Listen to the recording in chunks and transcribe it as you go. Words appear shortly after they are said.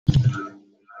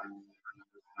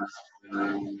Okay,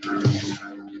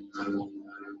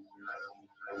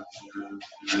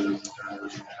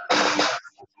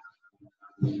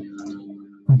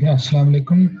 Assalamu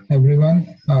alaikum,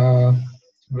 everyone.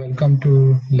 Welcome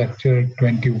to lecture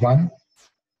 21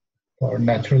 for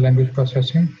natural language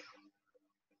processing.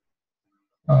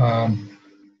 Um,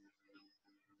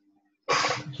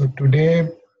 so today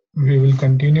we will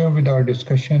continue with our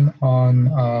discussion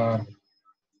on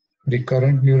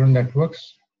recurrent neural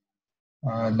networks.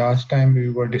 Last time we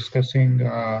were discussing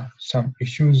some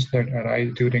issues that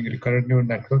arise during recurrent neural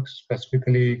networks,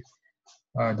 specifically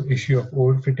the issue of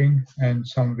overfitting and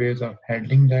some ways of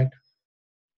handling that.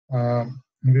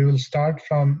 We will start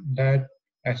from that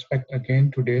aspect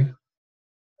again today,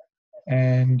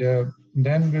 and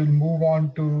then we'll move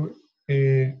on to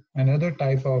another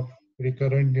type of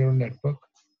recurrent neural network,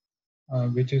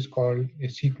 which is called a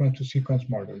sequence-to-sequence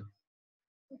model.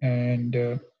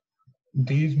 And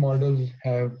these models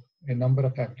have a number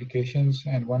of applications,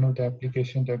 and one of the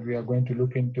applications that we are going to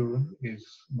look into is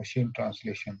machine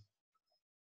translation.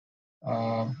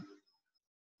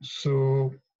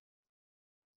 So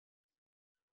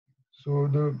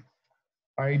the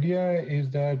idea is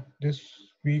that this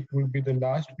week will be the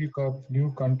last week of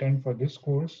new content for this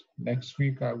course. Next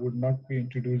week, I would not be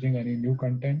introducing any new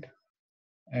content.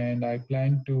 And I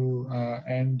plan to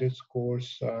end this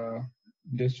course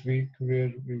this week,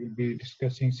 where we will be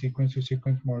discussing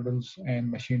sequence-to-sequence models and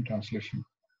machine translation.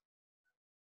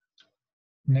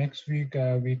 Next week,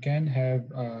 we can have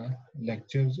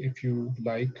lectures if you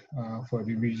like for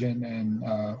revision and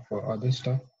for other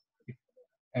stuff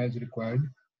as required.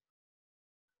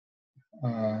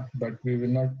 But we will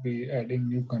not be adding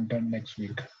new content next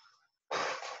week.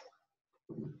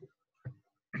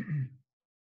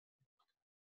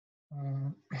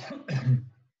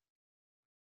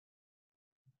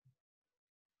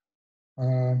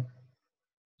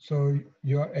 So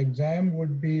your exam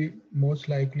would be most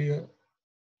likely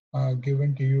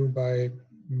given to you by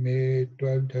May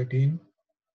 12-13.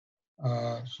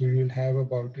 So you'll have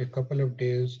about a couple of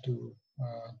days to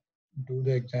do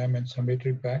the exam and submit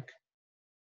it back.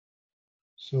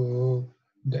 So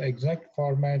the exact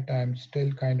format I'm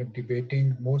still kind of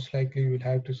debating. Most likely you'll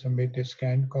have to submit a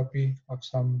scanned copy of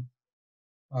some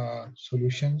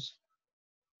solutions.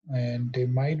 And there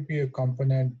might be a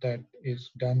component that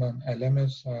is done on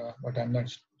LMS, but I'm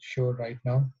not sure right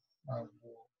now.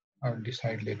 I'll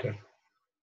decide later.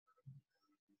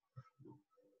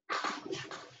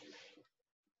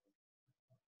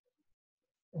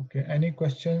 Okay, any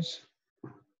questions?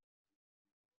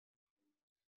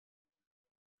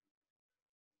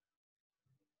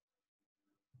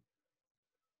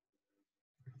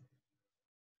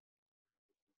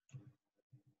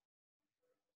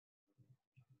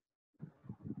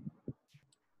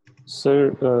 Sir,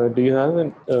 do you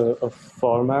have a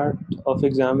format of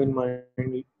exam in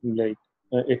mind? Like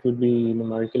it would be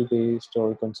numerical based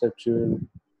or conceptual?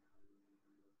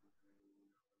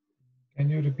 Can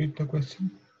you repeat the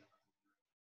question?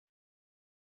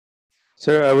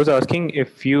 Sir, I was asking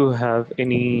if you have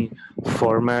any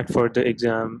format for the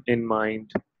exam in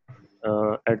mind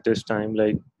at this time.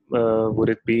 Like, would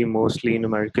it be mostly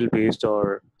numerical based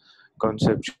or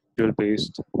conceptual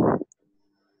based?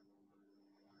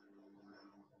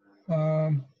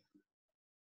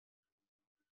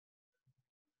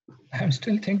 I'm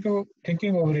still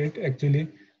thinking over it, actually.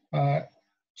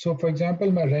 So for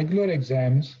example, my regular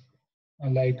exams,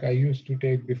 like I used to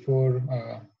take before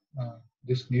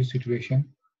this new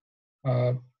situation,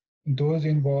 those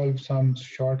involve some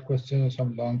short questions or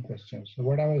some long questions. So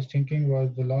what I was thinking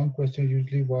was the long questions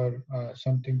usually were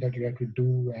something that you have to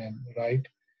do and write.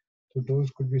 So those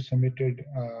could be submitted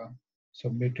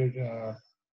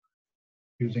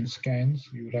using scans.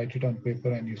 You write it on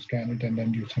paper and you scan it and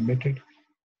then you submit it.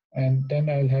 And then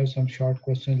I'll have some short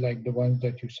questions like the ones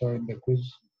that you saw in the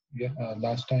quiz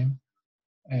last time.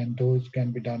 And those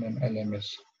can be done on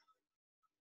LMS.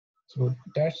 So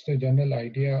that's the general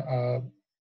idea.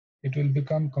 It will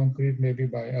become concrete maybe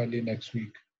by early next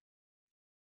week.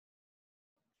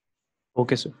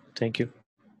 Okay, sir. Thank you.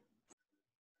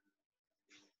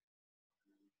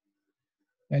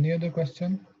 Any other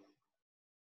question?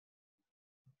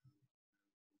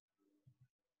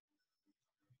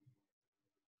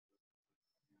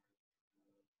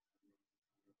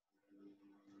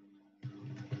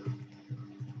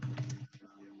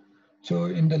 So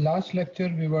in the last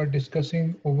lecture, we were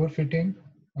discussing overfitting,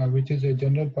 which is a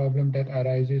general problem that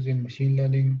arises in machine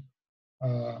learning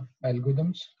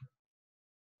algorithms.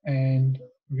 And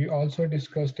we also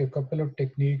discussed a couple of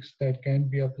techniques that can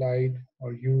be applied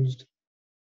or used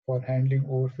for handling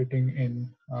overfitting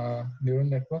in neural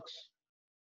networks.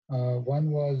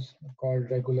 One was called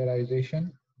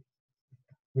regularization,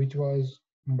 which was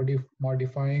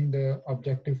modifying the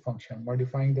objective function,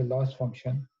 modifying the loss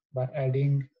function by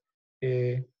adding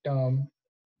a term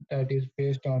that is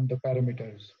based on the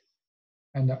parameters.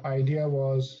 And the idea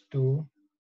was to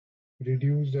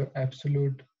reduce the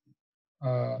absolute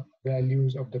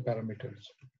values of the parameters.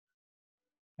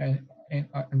 And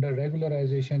under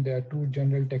regularization, there are two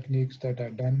general techniques that are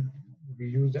done. We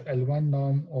use the L1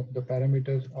 norm of the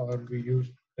parameters, or we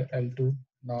use the L2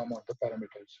 norm of the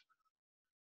parameters.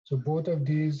 So both of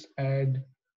these add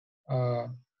uh,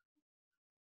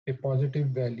 a positive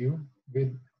value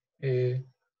with a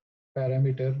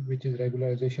parameter, which is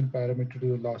regularization parameter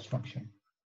to the loss function.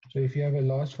 So if you have a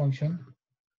loss function,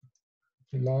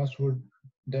 the loss would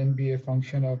then be a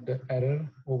function of the error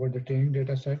over the training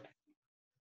data set.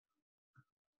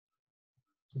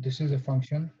 So this is a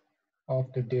function of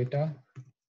the data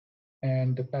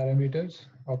and the parameters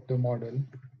of the model.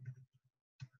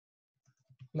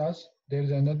 Plus, there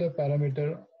is another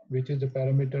parameter, which is the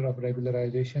parameter of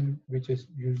regularization, which is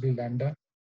usually lambda.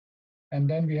 And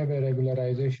then we have a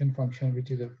regularization function,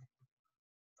 which is a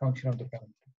function of the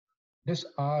parameter. This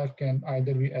R can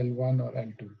either be L1 or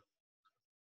L2.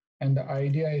 And the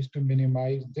idea is to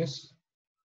minimize this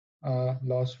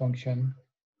loss function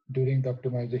during the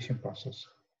optimization process.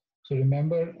 So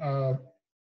remember,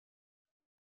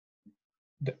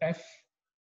 the F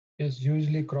is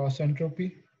usually cross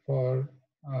entropy for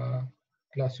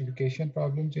classification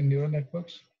problems in neural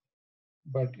networks.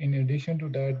 But in addition to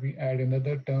that, we add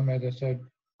another term, as I said,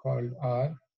 called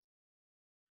R.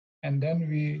 And then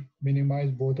we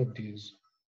minimize both of these.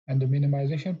 And the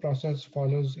minimization process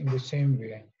follows in the same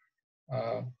way,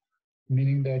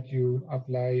 meaning that you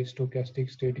apply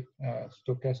stochastic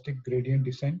gradient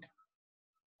descent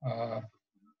uh,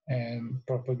 and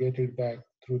propagate it back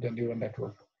through the neural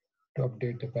network to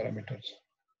update the parameters.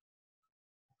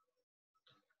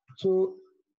 So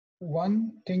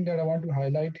one thing that I want to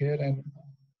highlight here, and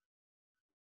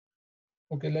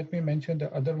okay, let me mention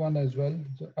the other one as well.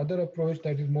 The other approach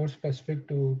that is more specific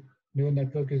to neural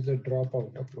network is the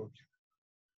dropout approach.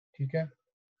 Okay,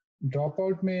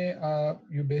 dropout may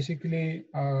you basically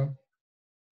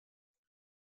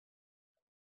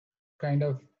kind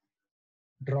of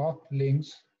drop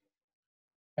links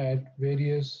at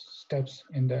various steps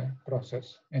in the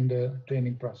process, in the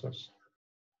training process.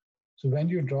 So when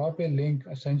you drop a link,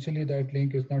 essentially that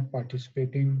link is not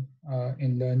participating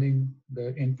in learning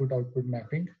the input-output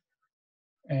mapping.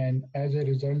 And as a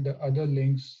result, the other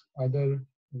links, other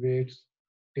weights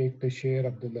take the share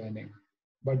of the learning.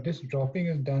 But this dropping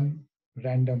is done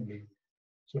randomly.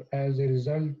 So as a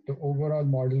result, the overall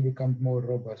model becomes more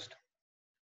robust.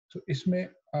 So इसमें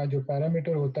जो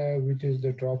parameter होता है, which is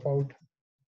the dropout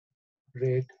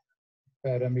rate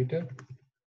parameter.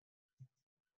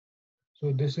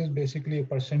 So this is basically a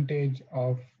percentage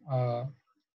of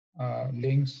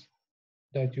links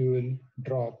that you will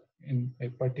drop in a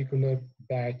particular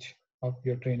batch of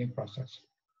your training process.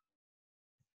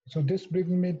 So this brings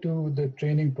me to the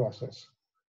training process,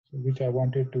 which I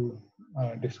wanted to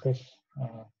discuss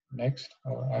next,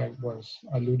 or I was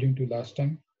alluding to last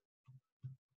time.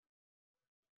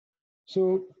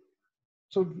 So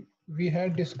we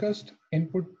had discussed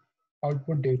input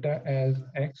output data as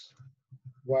X,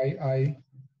 Y, I,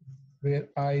 where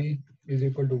I is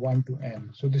equal to 1 to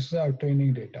N. So this is our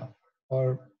training data,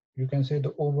 or you can say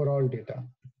the overall data.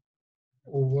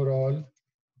 Overall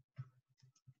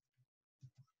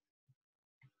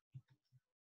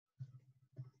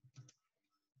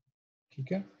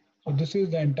okay. So this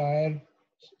is the entire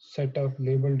set of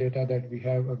label data that we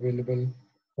have available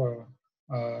for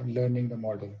learning the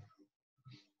model.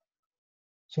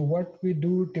 So what we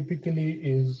do typically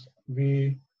is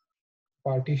we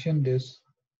partition this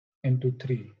into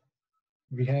three.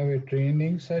 We have a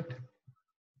training set,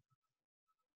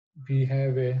 we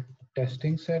have a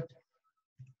testing set,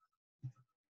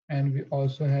 and we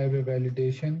also have a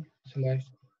validation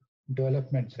 /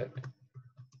 development set,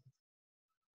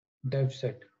 dev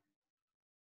set.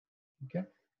 Okay.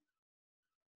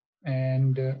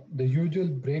 And the usual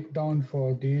breakdown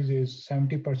for these is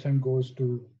 70% goes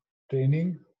to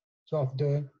training. So of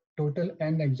the total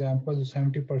n examples,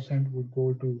 70% would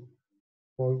go to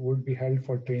or would be held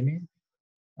for training.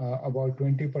 About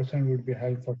 20% would be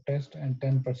held for test, and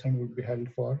 10% would be held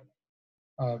for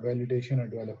validation or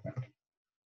development.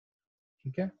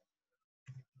 Okay.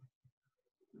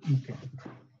 Okay.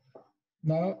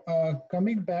 Now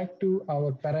coming back to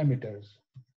our parameters.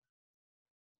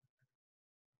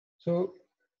 So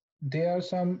there are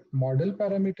some model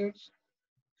parameters.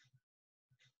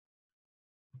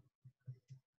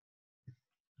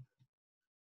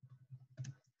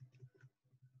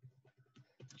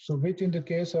 So which in the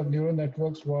case of neural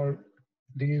networks were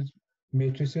these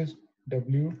matrices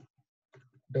W,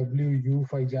 WU,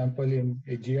 for example, in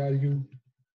a GRU.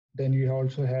 Then you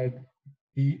also had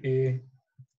BA,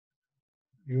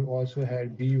 you also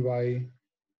had BY,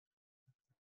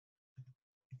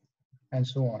 and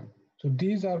so on. So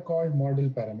these are called model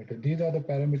parameters. These are the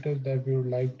parameters that we would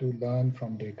like to learn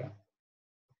from data.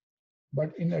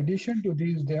 But in addition to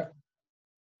these, there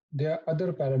are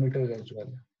other parameters as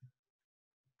well.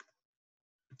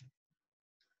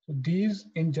 So these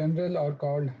in general are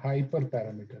called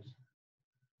hyperparameters.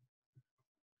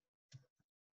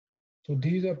 So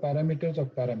these are parameters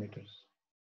of parameters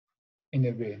in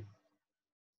a way.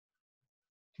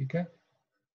 ठीक है?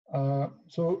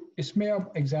 सो इसमें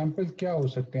अब example क्या हो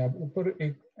सकते हैं? अब ऊपर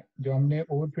एक जो हमने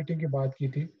ओवरफिटिंग की बात की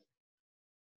थी,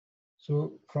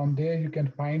 so from there you can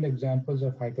find examples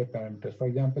of hyperparameters. For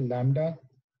example, lambda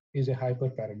is a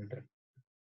hyperparameter.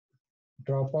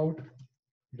 Dropout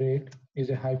rate is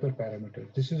a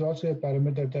hyperparameter. This is also a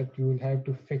parameter that you will have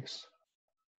to fix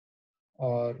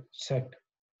or set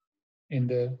in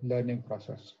the learning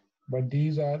process. But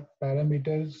these are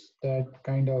parameters that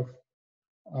kind of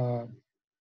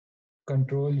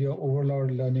control your overall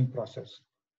learning process.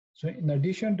 So in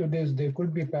addition to this, there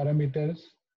could be parameters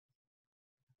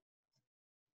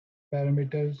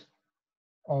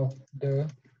of the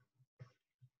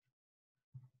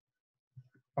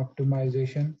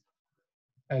optimization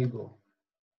algo.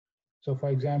 So for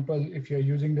example, if you're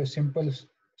using the simple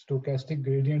stochastic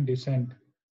gradient descent,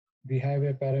 we have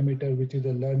a parameter which is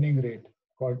the learning rate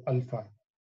called alpha.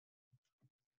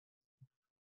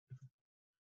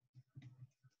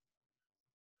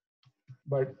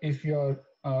 But if your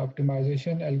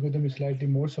optimization algorithm is slightly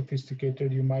more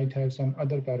sophisticated, you might have some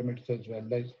other parameters as well,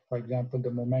 like for example,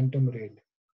 the momentum rate.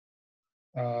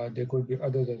 There could be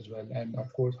others as well. And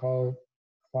of course, how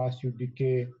fast you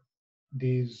decay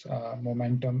these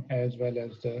momentum as well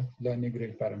as the learning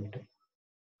rate parameter.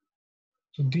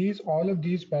 So all of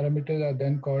these parameters are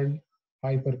then called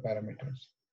hyperparameters.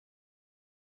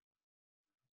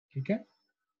 Okay?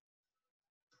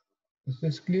 Is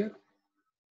this clear?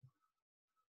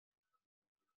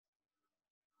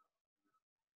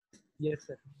 Yes,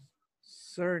 sir.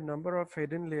 Sir, number of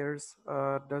hidden layers,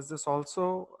 does this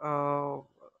also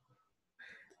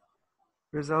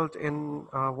result in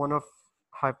one of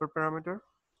hyperparameter?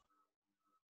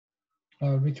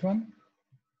 Which one?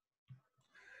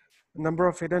 Number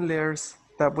of hidden layers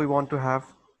that we want to have.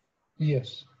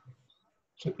 Yes.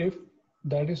 So if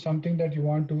that is something that you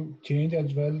want to change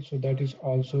as well, so that is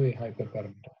also a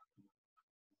hyperparameter.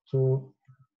 So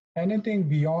anything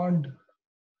beyond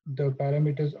the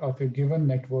parameters of a given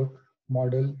network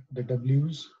model, the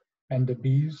W's and the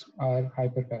B's are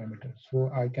hyperparameters.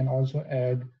 So I can also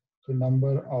add the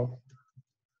number of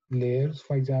layers,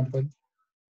 for example.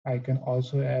 I can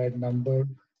also add number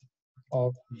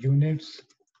of units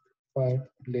per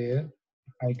layer.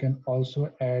 I can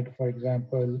also add, for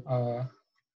example,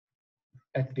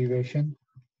 activation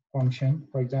function.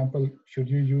 For example, should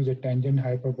you use a tangent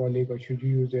hyperbolic or should you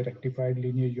use a rectified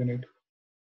linear unit?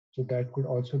 So that could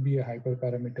also be a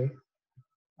hyperparameter.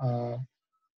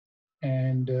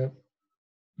 And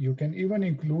you can even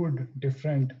include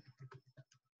different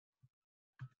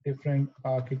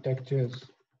architectures,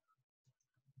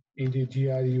 e.g.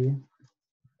 GRU,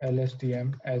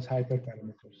 LSTM as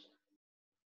hyperparameters.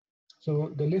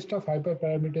 So the list of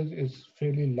hyperparameters is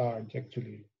fairly large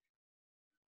actually.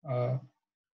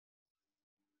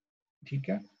 ठीक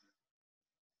है?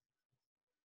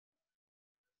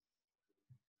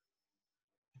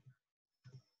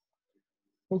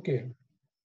 Okay.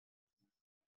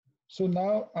 So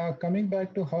now coming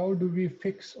back to how do we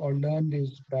fix or learn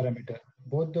these parameters,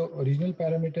 both the original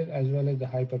parameters as well as the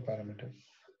hyperparameters.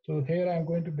 So here I'm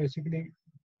going to basically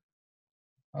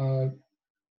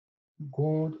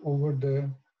go over the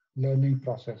learning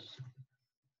process.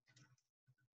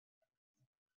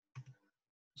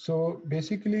 So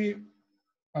basically,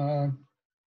 so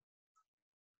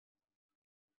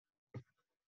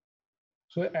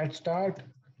at start,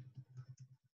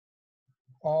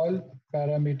 all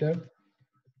parameters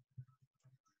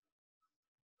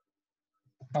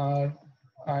are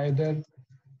either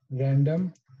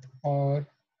random or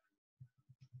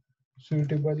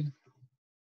suitable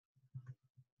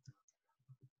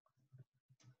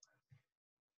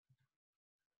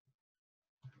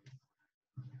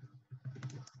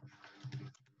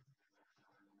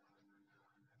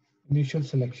initial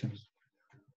selections.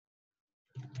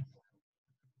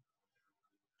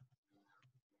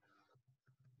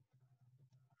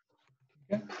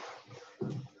 Okay.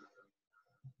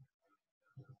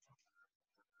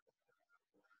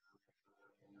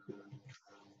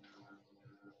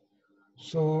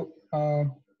 So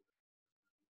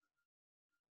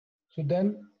then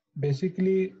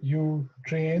basically you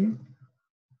train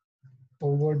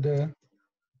over the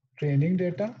training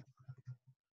data,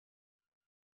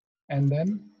 and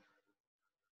then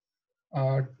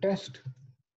test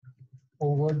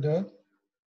over the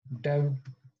dev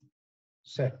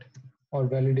set or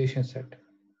validation set.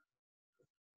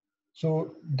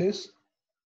 So this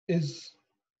is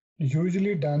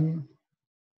usually done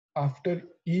after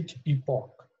each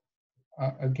epoch.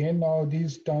 Again, now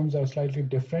these terms are slightly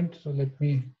different. So let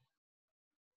me,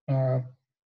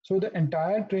 so the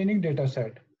entire training data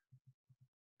set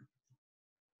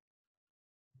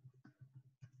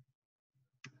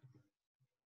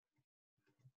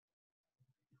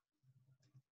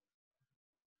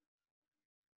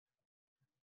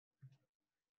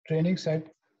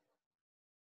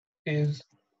is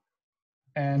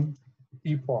an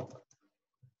epoch.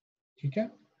 Okay?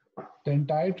 The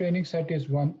entire training set is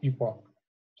one epoch.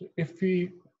 So if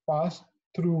we pass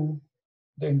through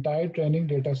the entire training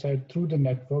data set through the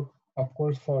network, of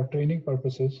course, for training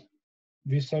purposes,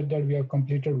 we said that we have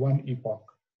completed one epoch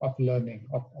of learning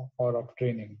or of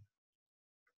training.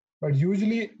 But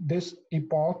usually this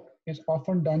epoch is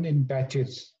often done in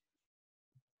batches.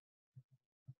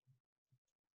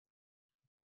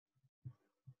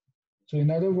 So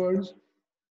in other words,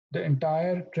 the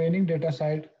entire training data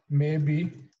set may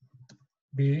be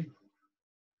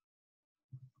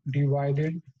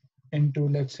divided into,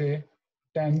 let's say,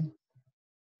 10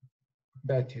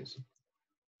 batches.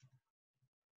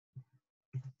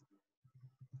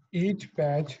 Each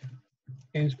batch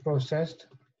is processed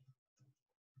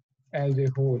as a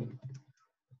whole.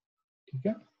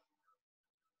 Okay?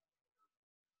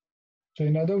 So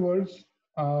in other words,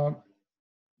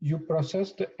 you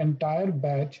process the entire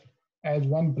batch as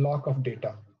one block of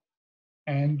data,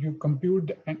 and you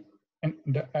compute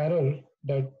the error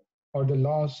that or the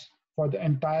loss for the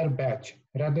entire batch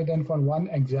rather than for one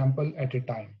example at a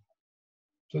time.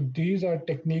 So these are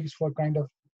techniques for kind of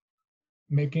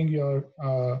making your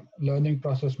learning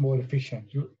process more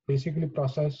efficient. You basically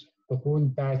process the whole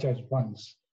batch as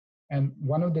once. And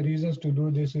one of the reasons to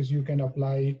do this is you can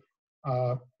apply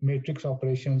matrix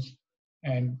operations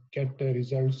and get the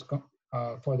results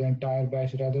for the entire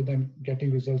batch rather than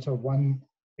getting results of one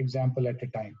example at a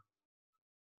time.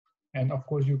 And of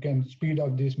course, you can speed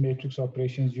up these matrix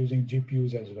operations using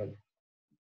GPUs as well.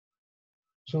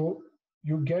 So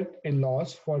you get a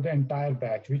loss for the entire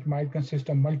batch, which might consist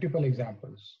of multiple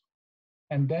examples.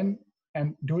 And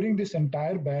during this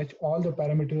entire batch, all the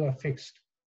parameters are fixed,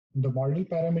 the model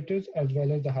parameters as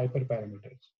well as the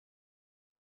hyperparameters.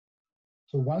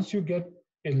 So once you get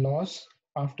a loss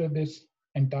after this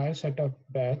entire setup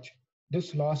batch,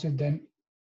 this loss is then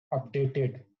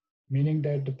updated, meaning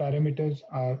that the parameters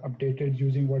are updated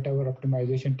using whatever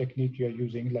optimization technique you're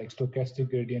using, like stochastic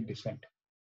gradient descent.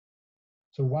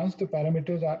 So once the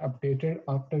parameters are updated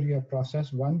after you have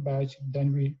processed one batch,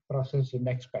 then we process the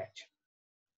next batch.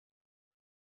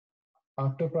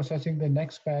 After processing the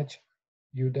next batch,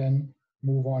 you then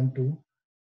move on to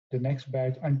the next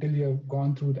batch until you have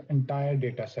gone through the entire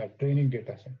data set, training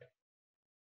data set.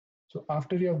 So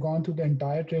after you have gone through the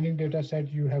entire training data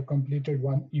set, you have completed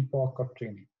one epoch of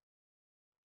training.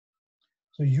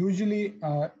 So usually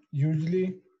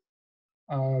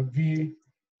we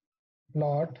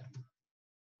plot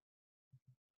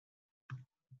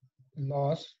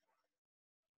loss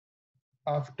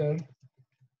after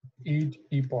each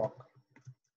epoch.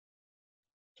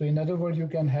 So in other words, you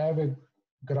can have a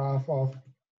graph of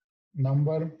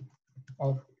number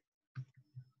of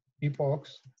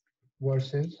epochs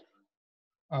versus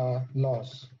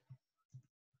loss.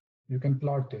 You can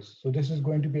plot this. So this is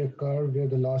going to be a curve where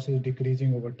the loss is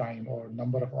decreasing over time, or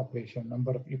number of operation,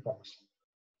 number of epochs.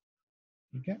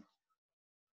 Okay.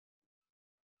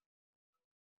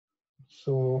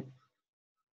 So,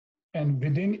 and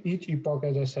within each epoch,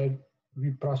 as I said,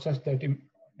 we process that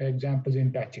examples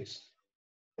in batches.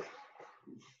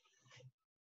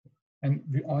 And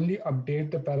we only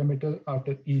update the parameter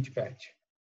after each batch.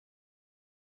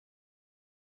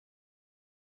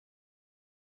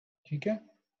 Okay.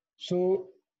 So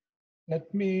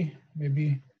let me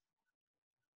maybe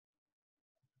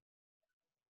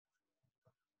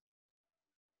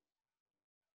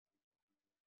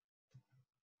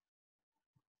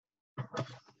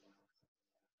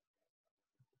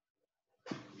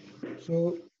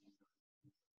so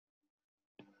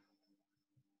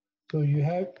you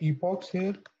have epochs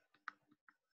here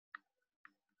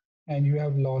and you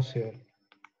have loss here.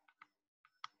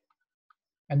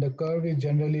 And the curve is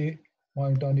generally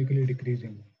monotonically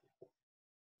decreasing.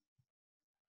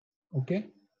 Okay.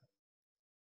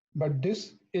 but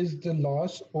this is the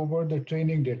loss over the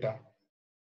training data.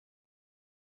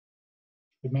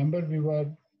 Remember, we were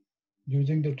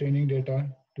using the training data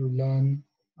to learn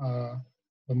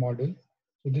the model.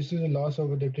 So this is a loss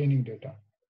over the training data.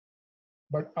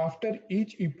 But after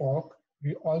each epoch,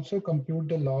 we also compute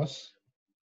the loss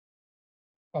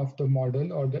of the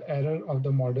model or the error of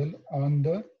the model on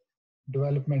the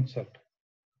development set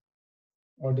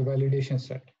or the validation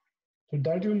set. So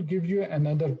that will give you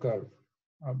another curve.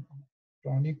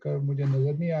 पुरानी curve मुझे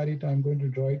नजर नहीं आ रही, तो I'm going to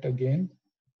draw it again.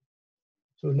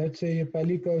 So let's say ये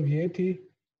पहली curve ये थी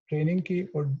ट्रेनिंग की,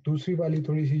 और दूसरी वाली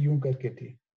थोड़ी सी यूं करके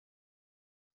थी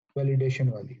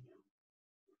validation वाली.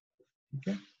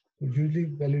 Okay. So usually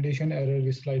validation error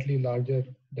is slightly larger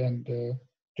than the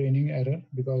training error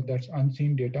because that's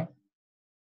unseen data.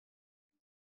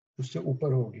 उससे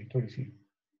ऊपर होगी थोड़ी सी.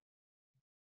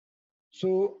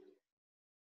 So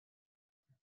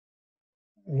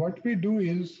what we do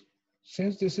is,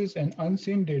 since this is an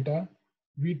unseen data,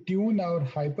 we tune our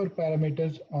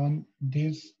hyperparameters on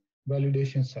this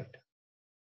validation set.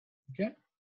 Okay.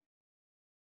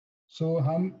 So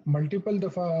हम multiple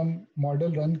दफा हम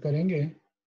model run करेंगे,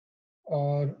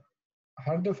 और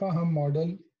हर दफा हम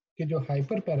मॉडल के जो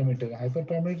हाइपर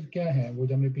पैरामीटर क्या है, वो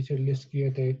जो हमने पीछे लिस्ट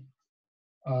किए थे,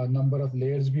 नंबर ऑफ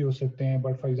लेयर्स भी हो सकते हैं,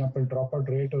 but for example drop out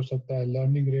rate हो सकता है,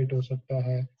 लर्निंग रेट हो सकता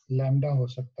है, लैम्डा हो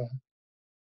सकता है.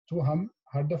 तो हम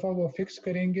हर दफा वो फिक्स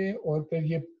करेंगे और फिर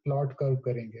ये प्लॉट कर्व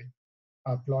करेंगे,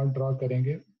 प्लॉट ड्रॉ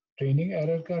करेंगे ट्रेनिंग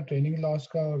एरर का, ट्रेनिंग लॉस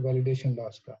का और वैलिडेशन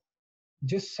लॉस का.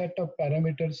 जिस सेट ऑफ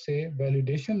पैरामीटर से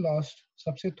वैलिडेशन लॉस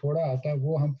सबसे थोड़ा आता है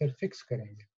वो हम फिर फिक्स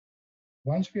करेंगे.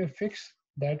 Once we have fixed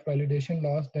that validation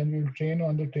loss, then we will train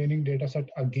on the training data set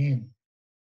again.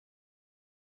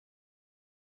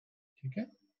 Okay.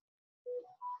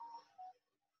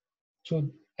 So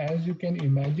as you can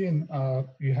imagine,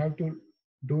 you have to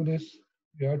do this.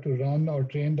 You have to run or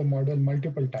train the model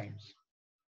multiple times,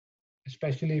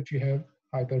 especially if you have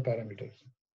hyperparameters.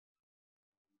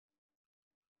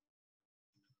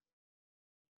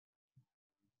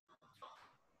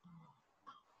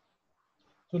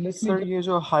 So let me sir ये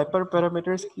जो hyper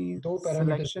parameters की दो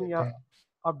parameter selection लेते या हैं.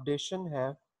 Updation है,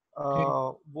 कि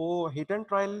वो हिट एंड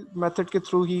ट्रायल मेथड के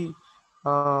थ्रू ही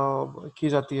की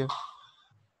जाती है.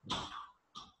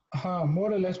 हाँ,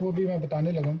 मोर और लेस वो भी मैं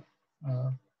बताने लगा.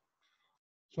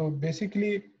 So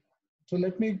basically, so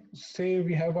let me say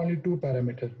we have only two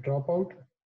parameters: dropout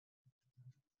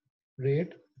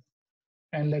rate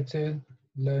and let's say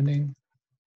learning.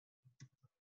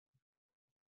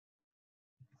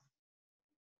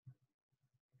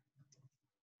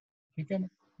 ठीक है ना,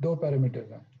 दो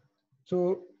पैरामीटर्स हैं. So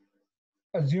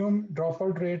assume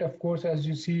dropout rate, of course, as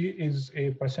you see, is a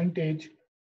percentage.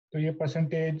 तो ये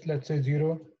percentage let's say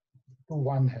 0 to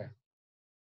 1 है,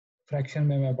 fraction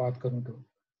में मैं बात करूँ तो.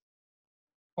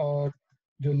 और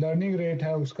जो learning rate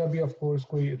है उसका भी of course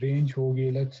कोई range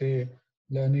होगी. let's say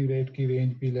learning rate की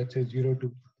range भी let's say 0 to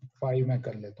 5 मैं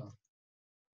कर लेता हूँ.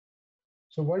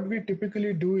 So what we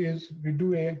typically do is we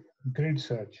do a grid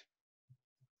search,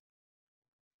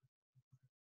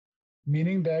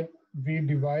 meaning that we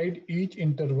divide each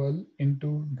interval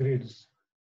into grids.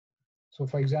 So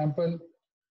for example,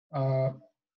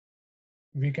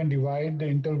 we can divide the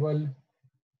interval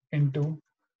into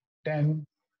 10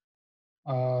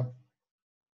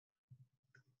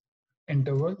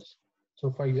 intervals.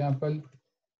 So for example,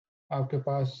 आपके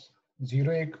पास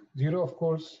zero of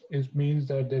course means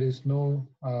that there is no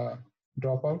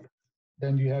dropout.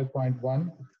 Then you have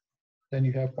 0.1, then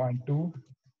you have 0.2,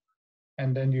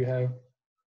 and then you have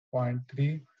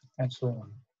 0.3, and so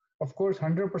on. Of course,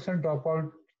 100%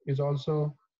 dropout is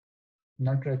also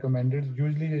not recommended.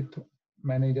 Usually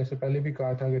मैंने जैसे पहले भी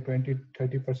कहा था कि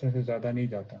 20-30% से ज़्यादा नहीं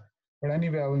जाता. But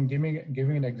anyway, I'm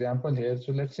giving an example here.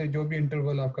 So let's say जो भी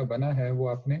interval आपका बना है वो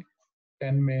आपने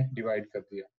 10 में divide कर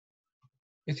दिया.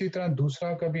 इसी तरह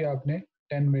दूसरा का भी आपने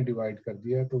 10 में divide कर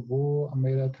दिया. तो वो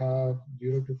मेरा था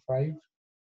 0 to 5.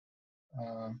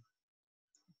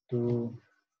 तो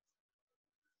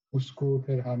उसको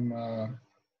फिर हम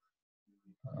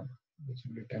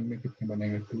बेसिकली 10 में कितने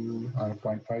बनेगा,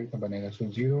 2.5 का बनेगा. सो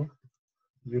 0,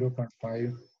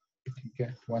 0.5, ठीक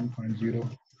है, 1.0,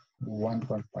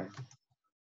 1.5.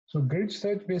 सो grid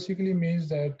search basically means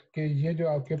that कि ये जो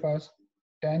आपके पास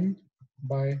 10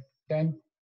 by 10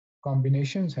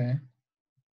 combinations हैं,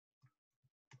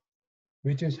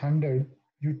 which is 100,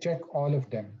 you check all of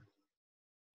them.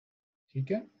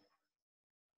 ठीक है.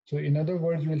 So in other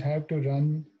words, you will have to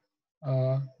run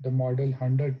the model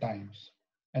 100 times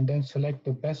and then select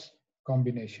the best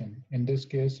combination. In this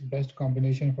case, best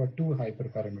combination for two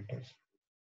hyperparameters.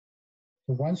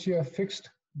 So once you have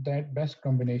fixed that best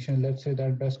combination, let's say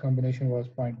that best combination was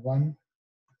 0.1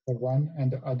 for one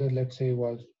and the other, let's say,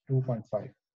 was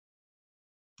 2.5.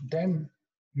 Then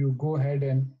you go ahead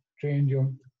and train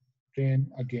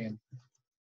again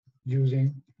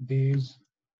using these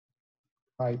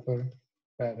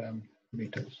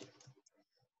hyperparameters.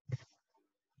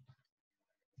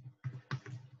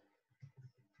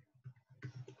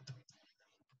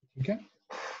 Okay.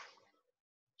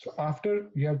 So after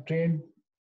you have trained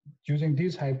using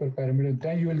these hyperparameters,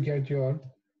 then you will get your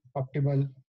optimal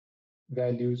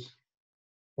values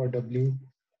for W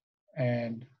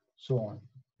and so on.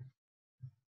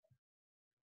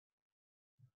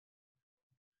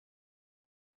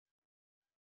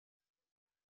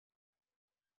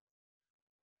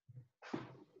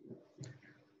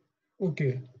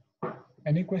 Okay,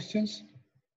 any questions?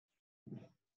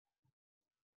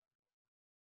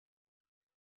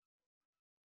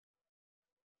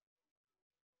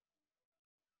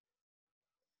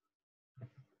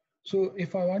 So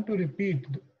if I want to repeat,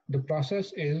 the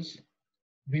process is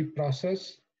we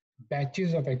process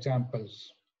batches of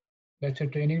examples. Let's say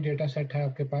training data set है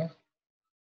आपके पास,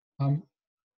 हम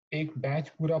एक batch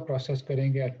पूरा process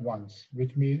करेंगे at once,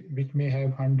 which may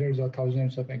have hundreds or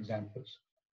thousands of examples.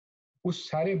 उस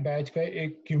सारे batch का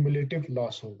एक cumulative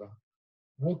loss होगा.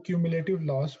 वो cumulative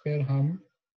loss फिर हम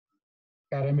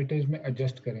parameters में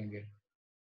adjust करेंगे.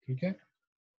 ठीक है?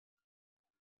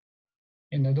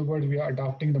 In other words, we are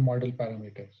adopting the model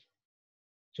parameters.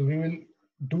 So we will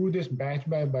do this batch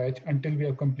by batch until we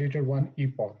have completed one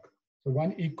epoch. So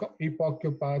one epoch के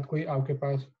बाद कोई आपके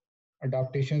पास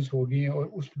adaptations होगी हैं और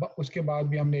उसके बाद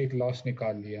भी हमने एक loss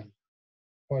निकाल लिया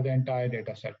for the entire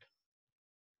data set.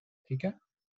 ठीक है?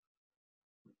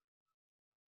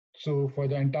 So for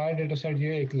the entire data set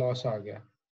ये एक loss आ गया.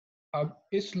 अब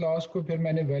इस loss को फिर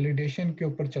मैंने validation के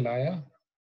ऊपर चलाया,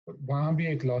 वहाँ भी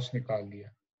एक loss निकाल लिया.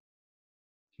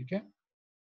 ठीक है?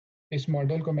 इस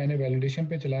मॉडल को मैंने वैलिडेशन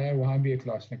पे चलाया, वहां भी एक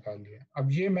लॉस निकाल लिया.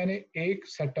 अब ये मैंने एक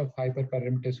सेट ऑफ हाइपर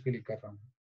पैरामीटर्स के लिए कर रहा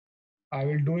हूँ. I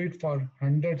will do it for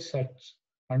 100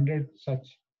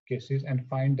 such cases and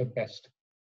find the best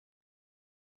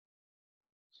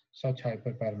such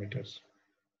hyperparameters.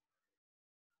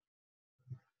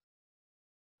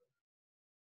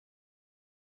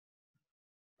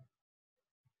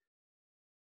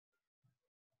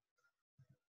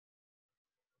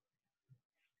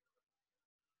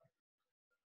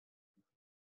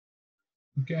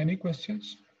 Okay, any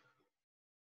questions?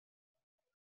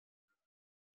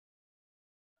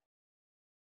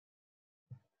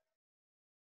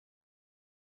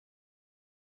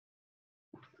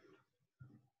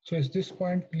 So is this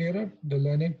point clearer, the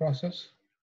learning process?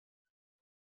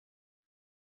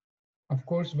 Of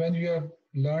course, when you have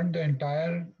learned the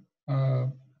entire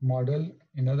model,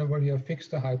 in other words, you have fixed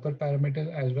the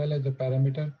hyperparameter as well as the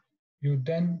parameter, you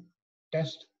then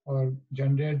test or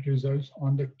generate results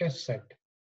on the test set.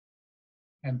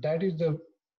 And that is the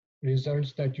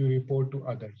results that you report to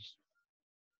others.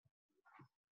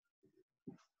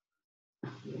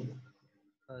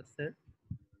 Sir,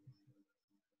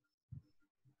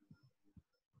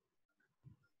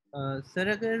 sir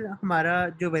अगर हमारा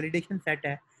जो validation set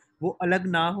है वो अलग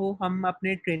ना हो, हम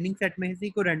अपने ट्रेनिंग सेट में से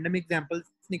को रैंडम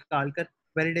एग्जांपल्स निकाल कर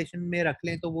वैलिडेशन में रख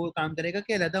लें तो वो काम करेगा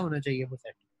कि अलग होना चाहिए वो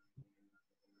सेट?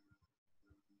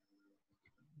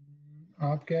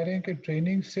 आप कह रहे हैं कि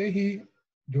ट्रेनिंग से ही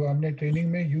जो हमने ट्रेनिंग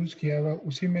में यूज किया हुआ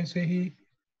उसी में से ही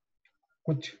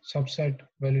कुछ सबसेट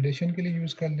वैलिडेशन के लिए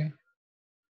यूज कर लें?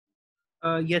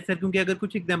 यस सर, क्योंकि अगर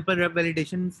कुछ एग्जांपल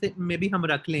वैलिडेशन से में भी हम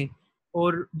रख लें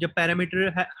और जब पैरामीटर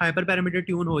हाइपर पैरामीटर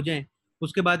ट्यून हो जाएं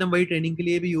उसके बाद हम वही ट्रेनिंग के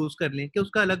लिए भी यूज कर लें, कि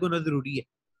उसका अलग होना जरूरी है?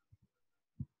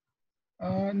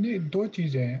 नहीं, दो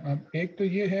चीजें हैं. अब एक तो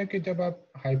ये है कि जब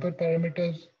आप हाइपर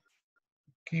पैरामीटर्स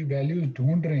की वैल्यूज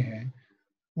ढूंढ रहे हैं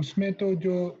उसमें तो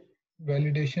जो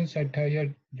वैलिडेशन सेट है या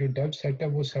जो डेव सेट है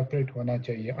वो सेपरेट होना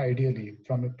चाहिए ideally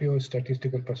from a pure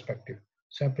statistical perspective.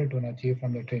 Separate होना चाहिए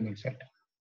फ्रॉम द ट्रेनिंग सेट.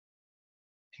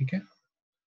 ठीक है?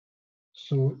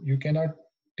 So you cannot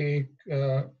take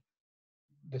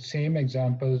the same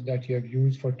examples that you have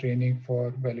used for training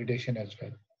for validation as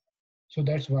well. So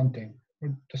that's one thing.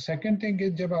 But the second thing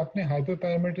is जब आपने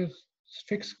hyperparameters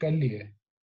fix कर लिए,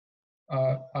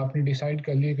 आपने decide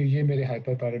कर लिए कि ये मेरे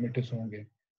hyperparameters होंगे,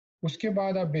 उसके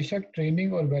बाद आप बेशक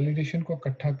ट्रेनिंग और वैलिडेशन को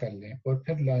इकट्ठा कर लें और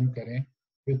फिर लर्न करें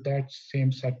with that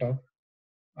same set of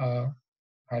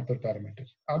hyper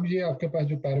parameters. अब ये आपके पास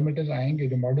जो पैरामीटर्स आएंगे,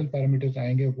 जो मॉडल पैरामीटर्स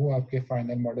आएंगे, वो आपके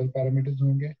फाइनल मॉडल पैरामीटर्स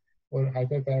होंगे और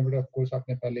हाइपर पैरामीटर ऑफ कोर्स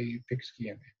आपने पहले ही फिक्स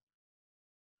किए हैं.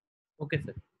 Okay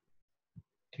sir.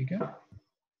 ठीक है?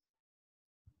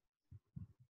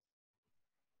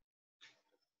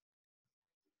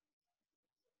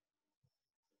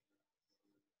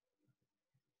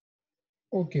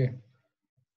 Okay.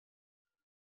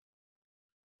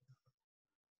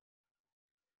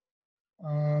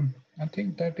 I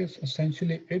think that is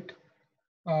essentially it.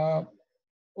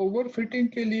 Overfitting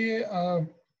के लिए,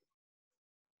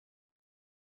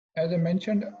 as I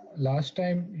mentioned last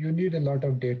time, you need a lot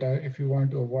of data if you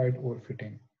want to avoid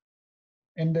overfitting.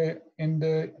 In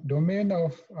the domain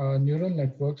of neural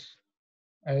networks,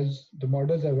 as the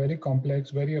models are very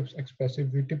complex, very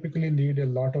expensive, we typically need a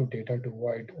lot of data to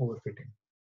avoid overfitting.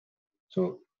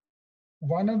 So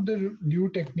one of the new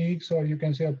techniques, or you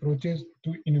can say approaches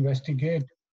to investigate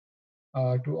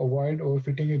to avoid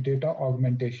overfitting, is data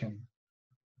augmentation.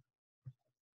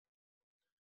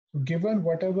 So given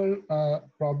whatever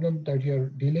problem that you're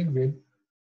dealing with,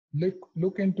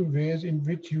 look into ways in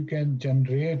which you can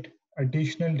generate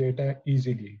additional data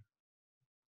easily.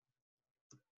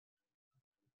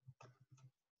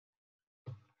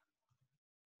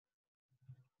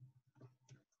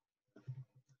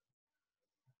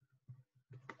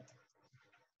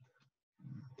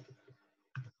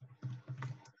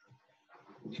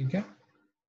 Okay.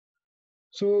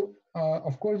 So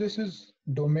of course, this is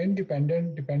domain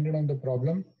dependent on the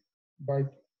problem,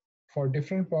 but for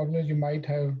different problems, you might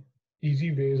have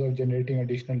easy ways of generating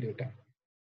additional data.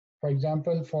 For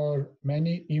example, for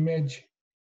many image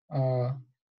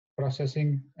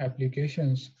processing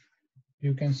applications,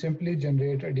 you can simply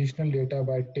generate additional data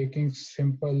by taking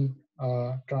simple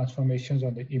transformations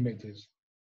on the images.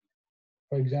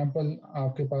 For example,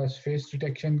 आपके पास face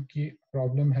detection की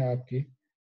problem है आपकी,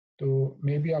 तो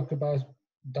maybe आपके पास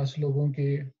 10 लोगों के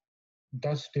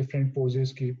 10 different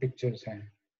poses की pictures हैं,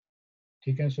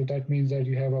 ठीक है? So that means that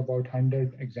you have about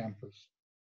 100 examples.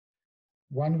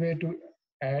 One way to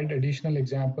add additional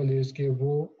example is कि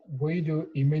वही जो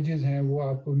images हैं वो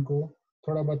आप उनको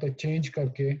थोड़ा बहुत change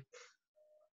करके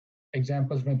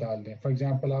examples में डाल दें. For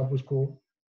example, आप उसको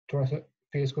थोड़ा सा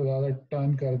फेस को ज़्यादा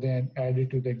टर्न कर दें and add it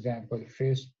to the example,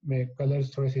 face में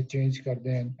कलर्स थोड़े से चेंज कर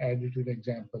दें and add it to the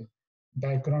example,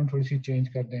 background थोड़ी सी चेंज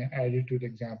कर दें, add it to the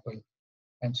example,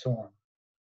 and so on.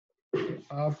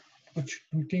 आप कुछ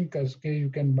ट्वीकिंग करके you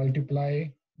can multiply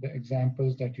the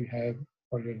examples that you have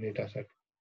for your data set.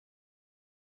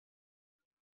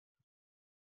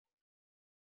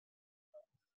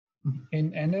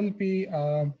 In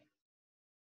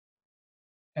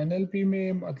NLP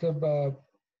में मतलब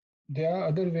there are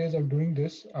other ways of doing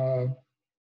this.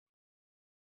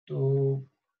 So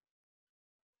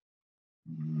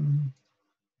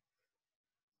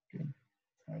okay.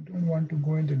 I don't want to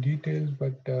go into details,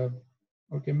 but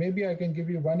okay, maybe I can give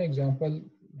you one example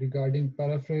regarding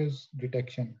paraphrase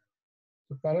detection.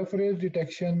 So paraphrase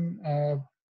detection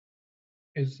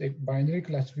is a binary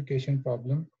classification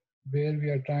problem where we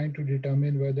are trying to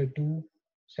determine whether two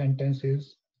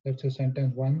sentences, let's say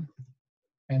sentence 1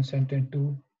 and sentence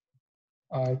 2,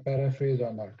 are paraphrased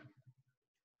or not.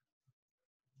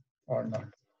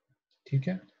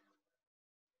 Okay?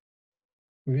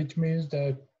 Which means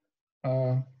that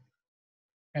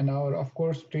and our, of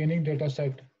course, training data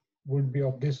set would be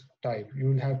of this type. You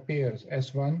will have pairs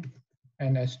S1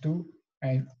 and S2,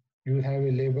 and you will have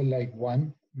a label like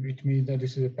 1, which means that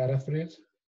this is a paraphrase,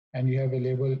 and you have a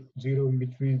label 0,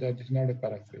 which means that it's not a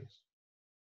paraphrase.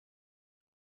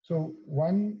 So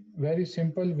one very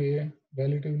simple way,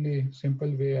 relatively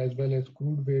simple way, as well as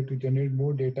crude way to generate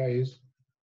more data is,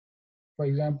 for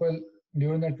example,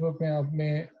 neural network में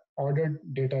आपने ordered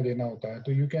data देना होता है,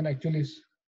 तो you can actually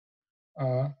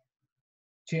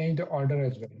change the order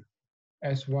as well.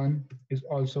 S1 is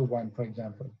also 1, for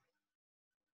example.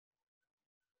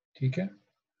 Okay?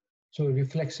 So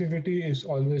reflexivity is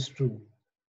always true.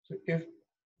 So if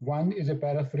 1 is a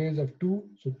paraphrase of 2,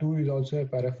 so 2 is also a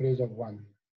paraphrase of 1.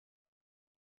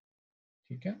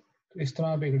 ठीक है? तो इस तरह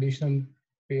आप एक additional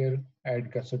pair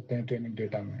add कर सकते हैं training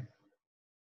data में.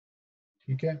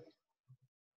 ठीक है?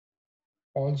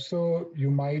 Also,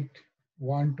 you might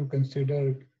want to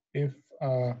consider if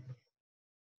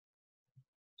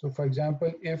so for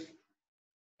example, if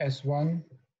S1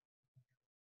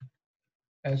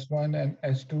 and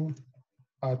S2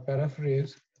 are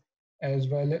paraphrased, as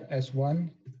well as S1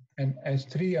 and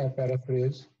S3 are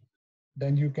paraphrased,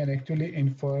 then you can actually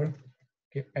infer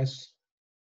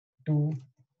S2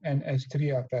 and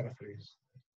S3 are paraphrased.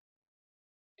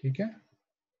 Okay?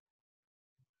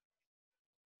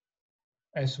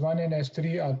 S1 and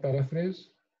S3 are paraphrased.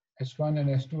 S1 and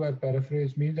S2 are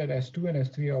paraphrased means that S2 and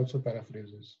S3 are also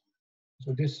paraphrases.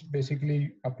 So this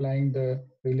basically applying the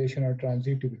relation or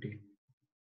transitivity.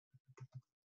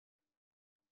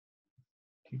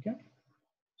 ठीक है?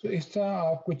 So इस तरह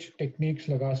आप कुछ techniques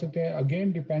लगा सकते हैं,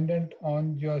 again dependent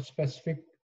on your specific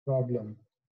problem.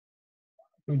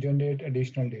 to generate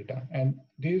additional data. And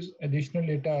these additional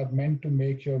data are meant to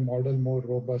make your model more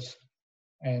robust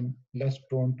and less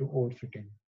prone to overfitting.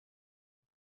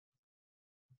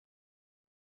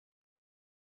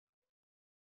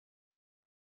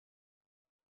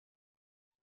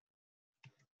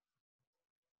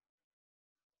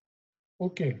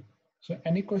 Okay, so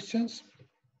any questions?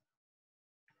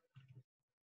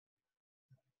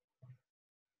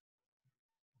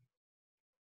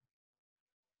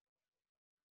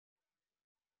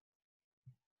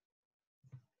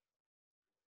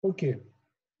 Okay.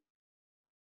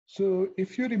 So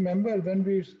if you remember when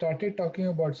we started talking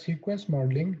about sequence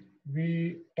modeling,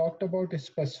 we talked about a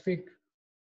specific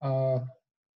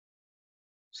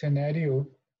scenario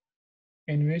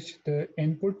in which the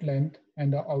input length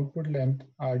and the output length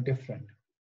are different.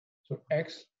 So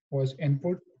X was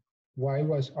input, Y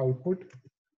was output,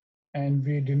 and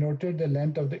we denoted the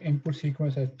length of the input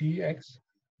sequence as Tx,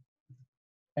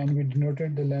 and we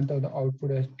denoted the length of the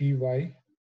output as Ty.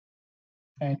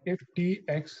 And if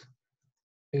Tx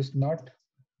is not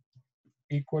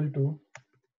equal to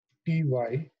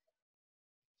Ty,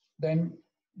 then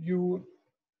you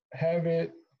have a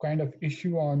kind of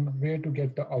issue on where to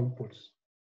get the outputs.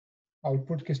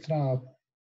 Output किस तरह आप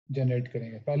generate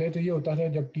करेंगे? पहले तो ये होता था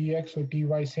जब Tx और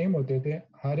Ty सेम होते थे,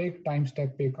 हर एक टाइम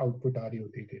स्टेप पे एक आउटपुट आ रही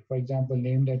होती थी. For example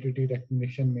named entity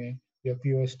recognition में या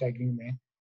POS टैगिंग में,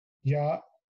 या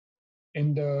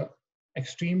in the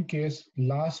extreme case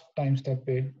last time step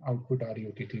पे आउटपुट आ रही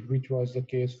होती थी, which was the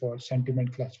case for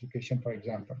sentiment classification for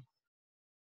example.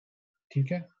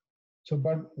 ठीक है? So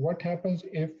but what happens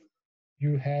if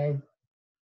you have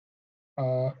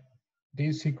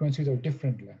these sequences of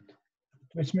different length?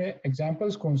 तो इसमें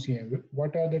examples कौन सी हैं?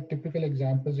 What are the typical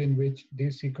examples in which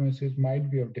these sequences might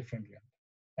be of different length?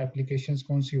 Applications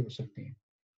कौन सी हो सकती हैं?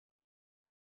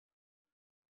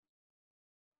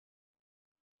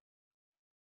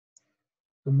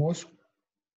 The most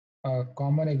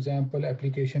common example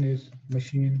application is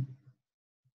machine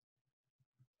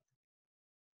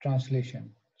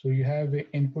translation. So you have an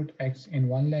input X in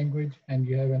one language and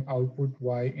you have an output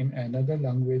Y in another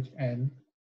language, and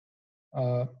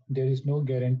there is no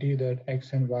guarantee that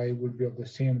X and Y would be of the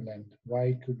same length.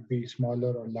 Y could be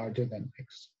smaller or larger than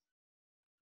X.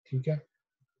 Okay?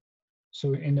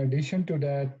 So in addition to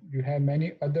that, you have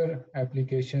many other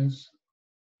applications.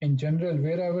 In general,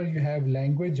 wherever you have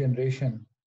language generation,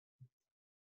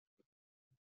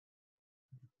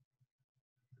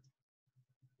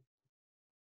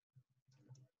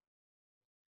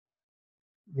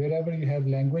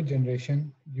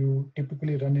 you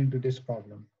typically run into this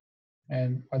problem.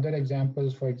 And other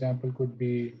examples, for example, could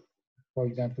be, for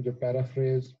example, the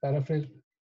paraphrase. Paraphrase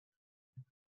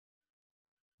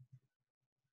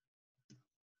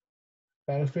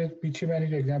पीछे मैंने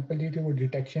जो example दी थी वो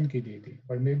detection की दी थी,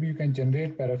 but maybe you can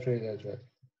generate paraphrase as well.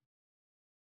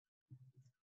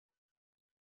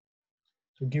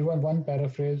 So given one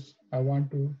paraphrase, I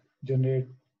want to generate,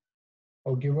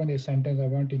 or given a sentence, I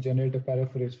want to generate a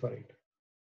paraphrase for it.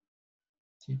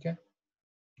 ठीक है?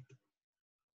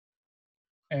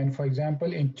 And for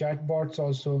example, in chatbots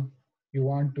also, you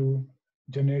want to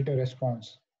generate a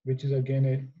response, which is again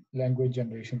a language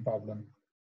generation problem.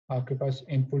 आपके पास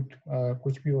input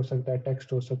कुछ भी हो सकता है,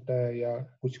 text हो सकता है या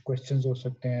कुछ questions हो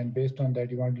सकते हैं, and based on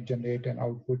that you want to generate an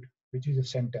output, which is a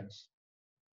sentence.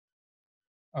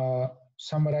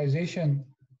 Summarization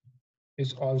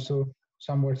is also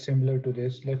somewhat similar to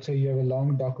this. Let's say you have a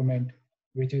long document,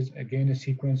 which is again a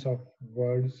sequence of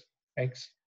words X.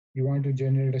 You want to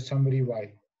generate a summary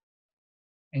Y.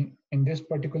 In this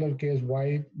particular case,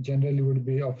 Y generally would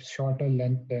be of shorter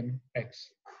length than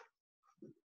X.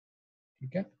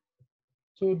 Okay?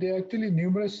 So there are actually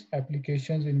numerous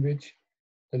applications in which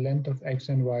the length of X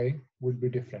and Y would be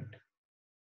different.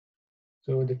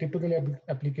 So the typical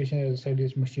application, as I said,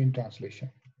 is machine translation.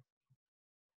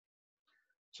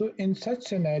 So in such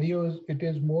scenarios, it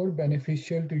is more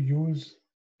beneficial to use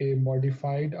a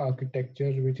modified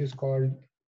architecture, which is called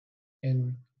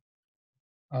in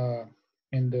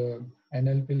the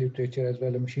NLP literature as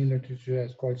well as machine literature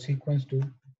as called sequence to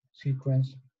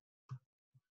sequence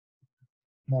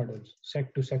models,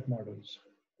 sec to sec models.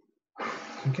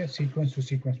 Okay, sequence to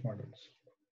sequence models.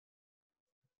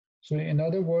 So in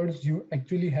other words, you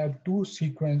actually have two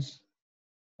sequence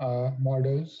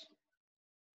models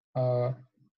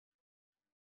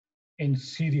in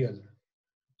serial.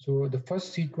 So the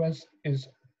first sequence is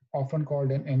often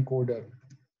called an encoder.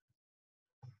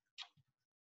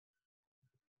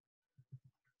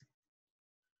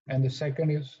 And the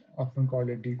second is often called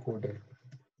a decoder.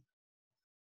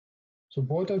 So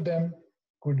both of them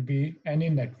could be any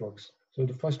networks. So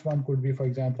the first one could be, for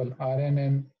example,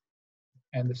 RNN,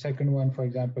 and the second one, for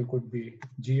example, could be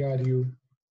GRU,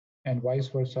 and vice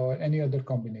versa, or any other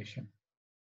combination.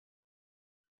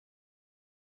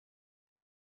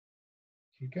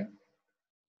 Okay.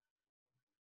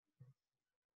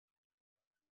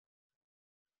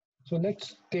 So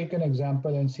let's take an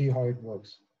example and see how it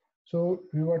works. So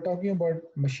we were talking about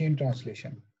machine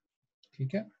translation.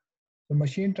 Okay. So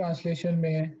machine translation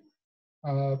में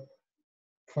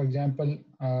for example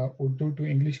Urdu to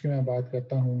English की मैं बात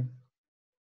करता हूँ.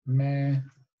 मैं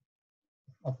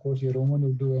of course ये Roman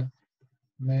Urdu है.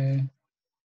 मैं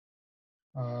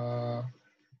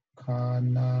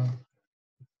खाना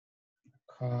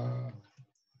खा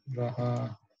रहा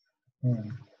हूँ.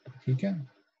 ठीक है.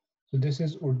 So this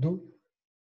is Urdu.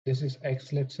 This is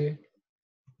X, let's say,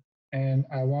 and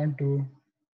I want to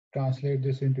translate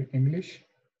this into English.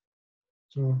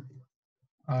 So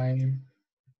I'm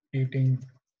eating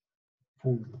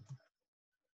food.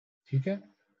 Okay.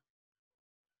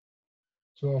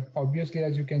 So obviously,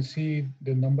 as you can see,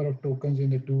 the number of tokens in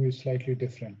the two is slightly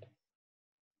different.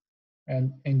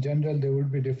 And in general, they would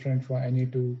be different for any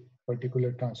two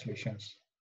particular translations.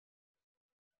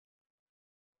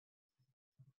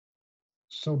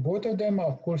 So both of them are,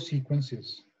 of course,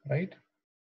 sequences, right?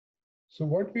 So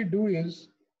what we do is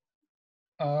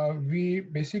we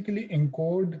basically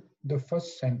encode the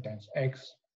first sentence,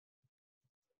 X.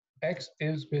 X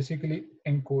is basically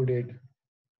encoded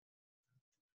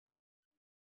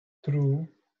through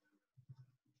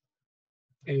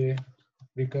a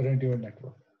recurrent neural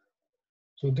network.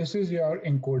 So this is your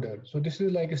encoder. So this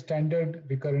is like a standard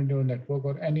recurrent neural network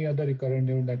or any other recurrent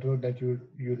neural network that you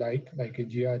like a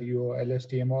GRU or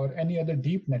LSTM or any other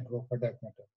deep network for that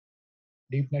matter.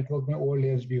 Deep network में और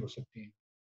layers भी हो सकती हैं.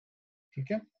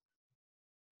 ठीक है?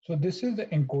 So this is the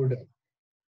encoder.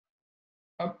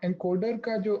 अब encoder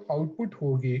का जो output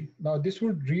होगी, now this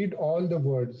would read all the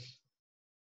words.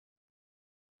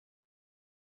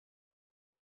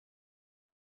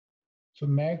 So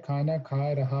मैं खाना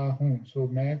खा रहा हूँ. So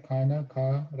मैं खाना खा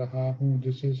रहा हूँ.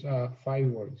 This is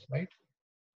 5 words, right?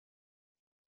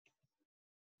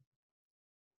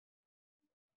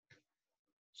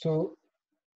 So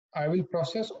I will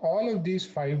process all of these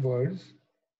 5 words,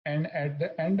 and at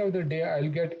the end of the day, I'll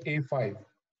get A5.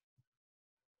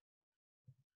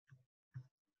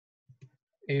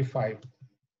 A5.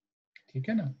 ठीक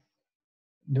है ना?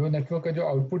 जो network का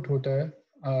जो output होता है,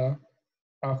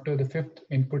 after the 5th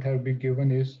input have been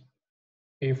given is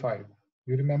A5.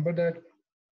 You remember that?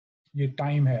 ये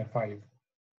time है 5.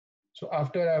 So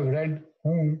after I've read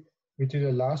whom, which is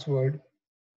the last word,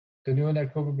 the neural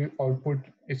network will be output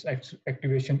its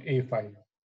activation A5.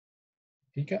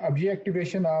 ठीक है. अब ये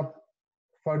activation आप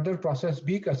further process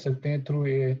भी कर सकते हैं through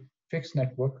a fixed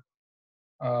network,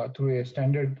 through a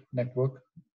standard network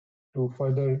to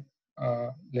further,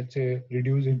 let's say,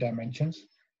 reduce in dimensions.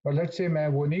 But let's say मैं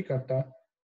वो नहीं करता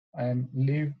and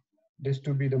leave this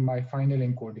to be my final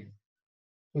encoding.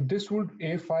 So this would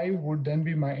A5 would then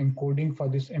be my encoding for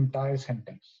this entire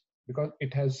sentence because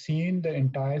it has seen the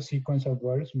entire sequence of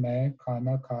words मैं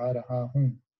खाना खा रहा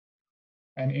हूँ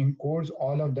and encodes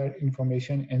all of that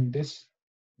information in this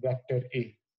vector A.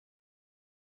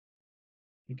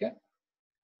 ठीक है.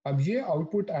 अब ये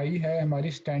output I है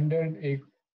हमारी स्टैंडर्ड एक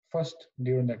फर्स्ट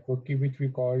न्यूरल नेटवर्क की which we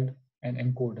called an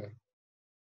encoder.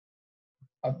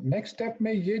 अब नेक्स्ट स्टेप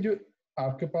में ये जो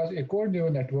आपके पास एक और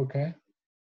न्यूरल नेटवर्क है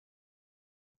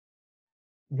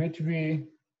which we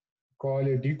call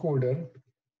a decoder,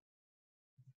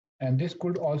 and this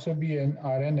could also be an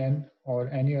RNN or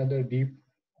any other deep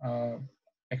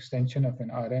extension of an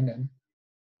RNN.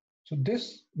 So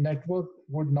this network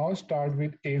would now start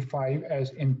with A5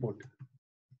 as input.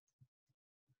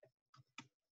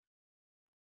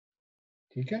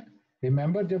 ठीक है.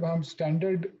 Remember जब हम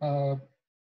standard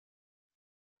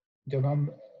जब हम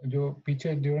जो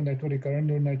पीछे neural network recurrent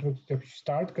neural network जब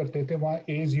start करते थे वहाँ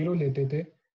A0 लेते थे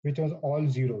which was all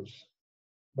zeros,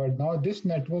 but now this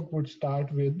network would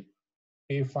start with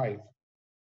A5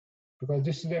 because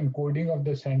this is the encoding of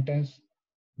the sentence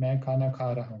मैं खाना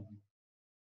खा रहा हूँ.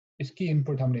 इसकी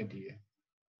इनपुट हमने दी है.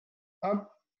 अब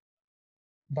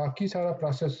बाकी सारा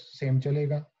प्रोसेस सेम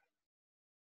चलेगा.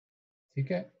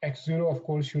 ठीक है. X0 ऑफ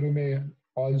कोर्स शुरू में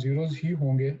all zeros ही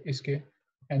होंगे इसके,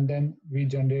 and then we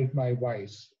generate my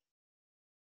y's.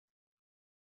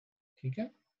 ठीक है.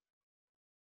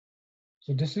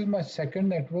 So this is my second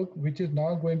network which is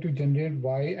now going to generate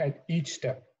y at each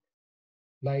step,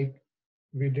 like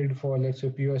we did for, let's say,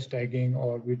 POS tagging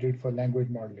or we did for language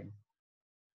modeling.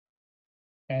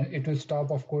 And it will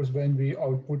stop, of course, when we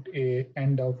output a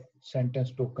end of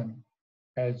sentence token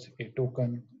as a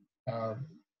token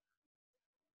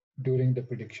during the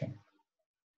prediction.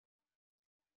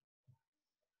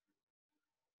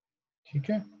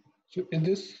 Okay, so is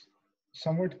this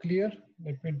somewhat clear?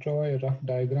 Let me draw a rough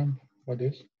diagram for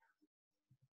this.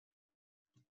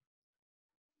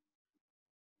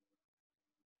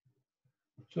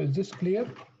 So is this clear?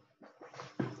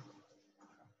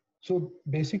 So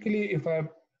basically,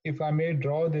 if I may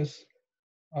draw this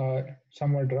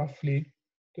somewhat roughly,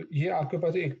 तो ये आपके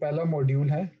पास एक पहला module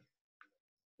है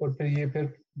और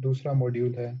फिर दूसरा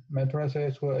module है. मैं थोड़ा सा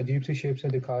इसको अजीब सी शेप से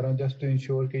दिखा रहा हूँ जस्ट टू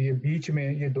इंश्योर कि ये बीच में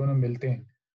ये दोनों मिलते हैं.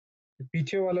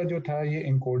 पीछे वाला जो था ये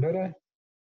एनकोडर है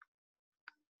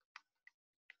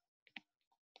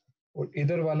और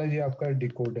इधर वाला ये आपका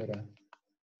डिकोडर है.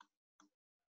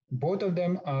 Both of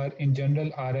them are in general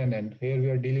RNN. Here we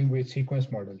are dealing with sequence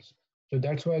models. So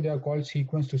that's why they are called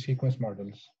sequence to sequence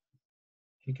models.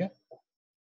 ठीक है.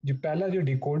 जो पहला जो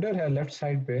डिकोडर है लेफ्ट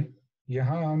साइड पे,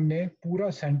 यहाँ हमने पूरा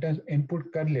सेंटेंस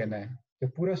इनपुट कर लेना है.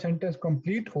 जब पूरा सेंटेंस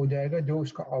कंप्लीट हो जाएगा, जो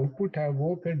उसका आउटपुट है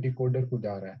वो फिर डिकोडर को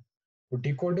जा रहा है. तो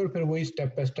डिकोडर फिर वही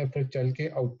स्टेप बाय स्टेप फिर चल के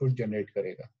आउटपुट जनरेट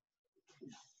करेगा.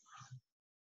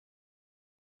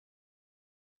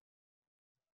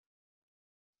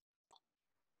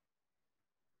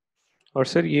 और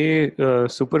सर ये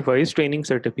सुपरवाइज ट्रेनिंग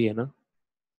सेटअप ही है ना?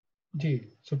 जी,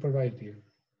 सुपरवाइज है.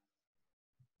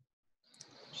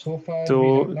 So far, तो we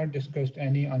have not discussed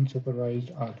any unsupervised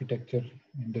architecture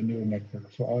in the neural network.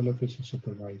 So all of it is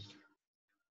supervised.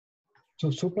 So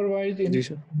supervised in ji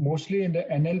sir. mostly in the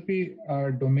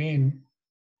NLP domain,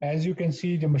 as you can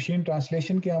see, जो machine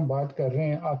translation की हम बात कर रहे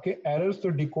हैं, आपके errors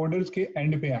तो decoders के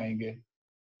end पे आएंगे,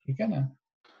 ठीक है ना?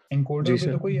 Encoder जी पे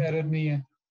सर. तो कोई error नहीं है.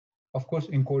 Of course,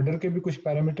 encoder के भी कुछ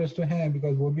parameters तो हैं,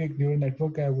 because वो भी एक neural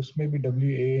network है, उसमें भी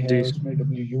WA है, जी सर. उसमें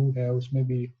WU है, उसमें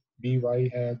भी BY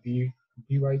है,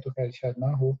 BY तो खैर शायद ना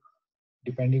हो,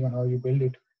 depending on how you build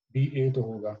it. BA तो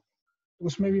होगा,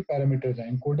 उसमें भी पैरामीटर्स हैं.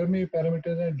 एनकोडर में भी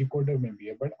पैरामीटर्स हैं, डिकोडर में भी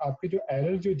है. बट आपके जो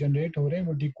एरर्स जो जनरेट हो रहे हैं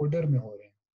वो डिकोडर में हो रहे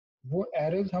हैं. वो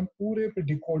एरर्स हम पूरे पे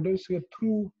डिकोडर के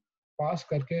थ्रू पास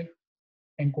करके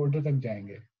एनकोडर तक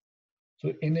जाएंगे. सो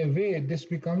इन ए way this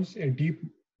becomes a deep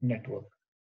network.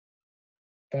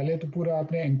 पहले तो पूरा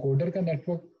आपने एनकोडर का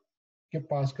नेटवर्क के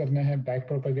पास करना है, बैक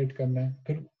प्रोपेगेट करना है.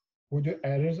 फिर वो जो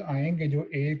एरर्स आएंगे जो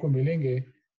ए को मिलेंगे,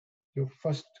 जो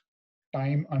फर्स्ट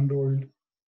टाइम अनरोल्ड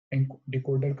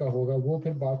डिकोडर का होगा, वो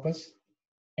फिर वापस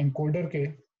एनकोडर के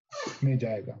में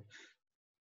जाएगा.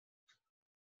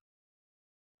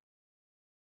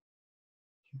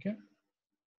 ठीक है.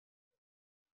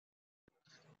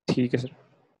 ठीक है सर.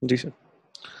 जी सर.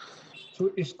 सो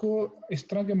इसको इस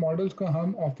तरह के मॉडल्स को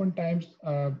हम ऑफन टाइम्स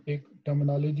एक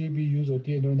टर्मिनोलॉजी भी यूज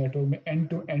होती है न्यूरल नेटवर्क में, एंड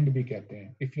टू एंड भी कहते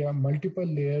हैं. If you have multiple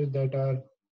layers that are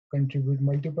contribute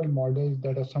multiple models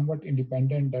that are somewhat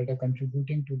independent that are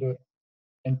contributing to the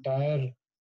entire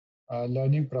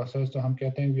learning process, तो हम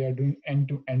कहते हैं we are doing end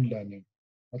to end learning.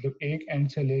 मतलब एक and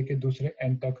से लेके दूसरे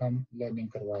एंड तक हम लर्निंग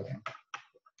करवा रहे हैं.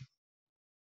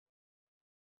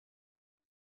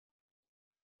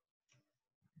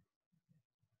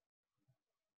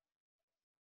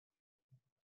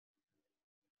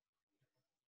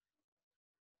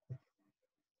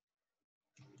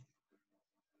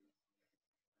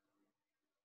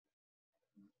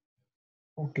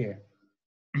 Okay.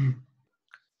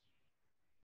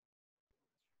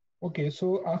 Okay, so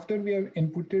after we have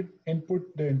input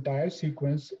the entire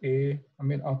sequence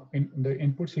in the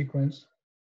input sequence,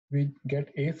 we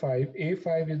get A5.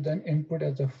 A5 is then input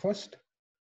as the first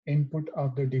input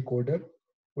of the decoder.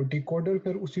 और decoder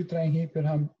फिर उसी तरह ही फिर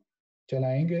हम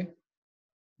चलाएंगे.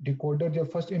 Decoder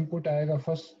जब first input आएगा,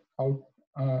 first out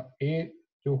A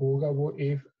जो होगा वो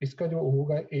A, इसका जो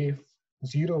होगा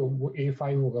A0 वो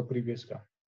A5 होगा प्रीवियस का.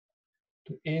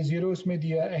 तो A0 उसमें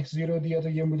दिया, X0 दिया, तो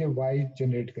ये मुझे Y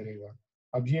जनरेट करेगा.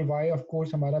 अब ये Y ऑफ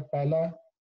कोर्स हमारा पहला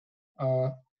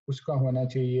उसका होना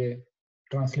चाहिए,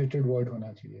 ट्रांसलेटेड वर्ड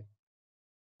होना चाहिए.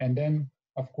 And then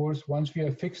of course once we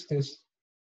have fix this,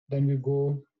 then we go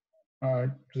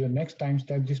to the next time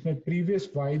step, जिसमें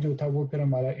प्रीवियस Y जो था वो फिर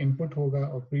हमारा इनपुट होगा,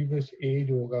 और प्रीवियस A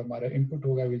जो होगा हमारा इनपुट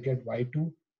होगा. We get Y2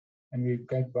 and we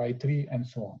get Y3 and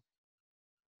so on.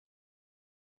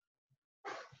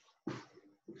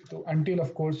 So until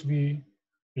of course we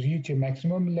reach a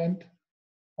maximum length,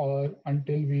 or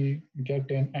until we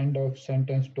get an end of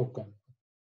sentence token,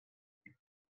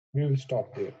 we will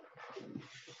stop there.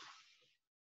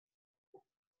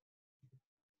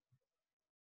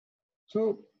 So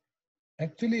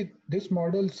actually this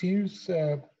model seems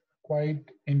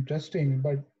quite interesting,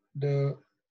 but the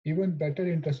even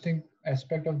better interesting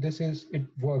aspect of this is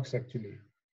it works actually.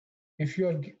 If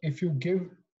you give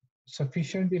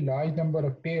sufficiently large number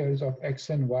of pairs of X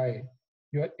and Y,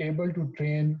 you are able to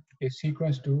train a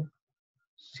sequence to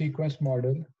sequence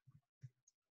model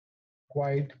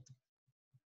quite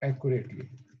accurately.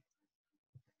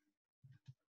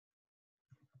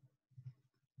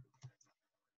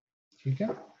 Okay?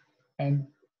 And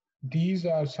these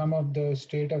are some of the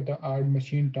state-of-the-art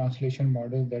machine translation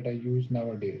models that are used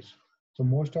nowadays. So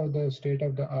most of the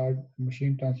state-of-the-art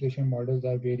machine translation models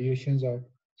are variations of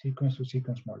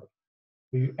sequence-to-sequence model.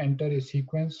 So you enter a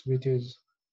sequence which is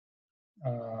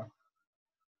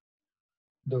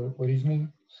the original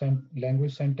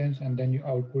language sentence, and then you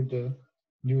output the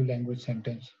new language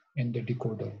sentence in the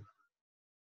decoder.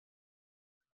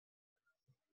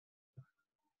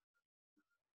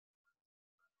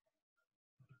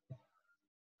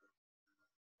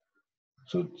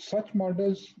 So such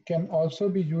models can also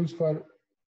be used for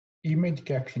image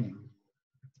captioning.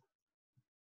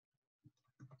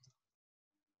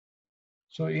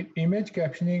 So in image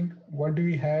captioning, what do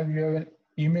we have? You have an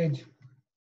image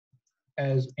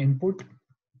as input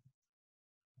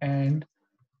and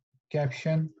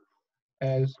caption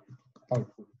as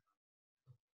output.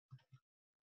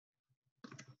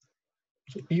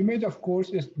 So image, of course,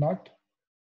 is not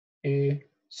a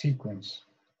sequence,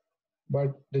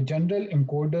 but the general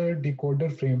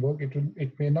encoder-decoder framework,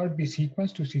 it may not be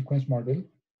sequence-to-sequence model,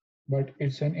 but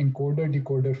it's an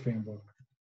encoder-decoder framework.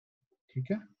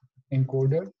 Okay?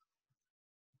 Encoder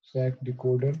stack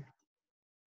decoder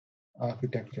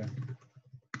architecture.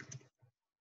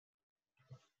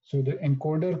 So the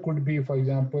encoder could be, for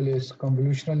example, is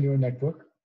convolutional neural network.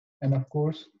 And of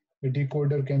course, the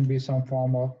decoder can be some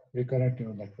form of recurrent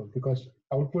neural network because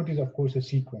output is, of course, a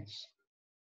sequence.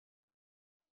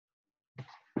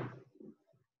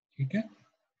 ठीक है?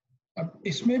 अब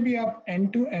इसमें भी आप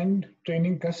end-to-end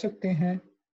training कर सकते हैं,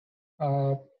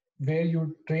 where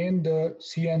you train the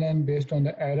CNN based on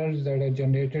the errors that are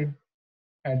generated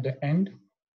at the end.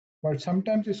 But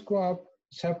sometimes इसको आप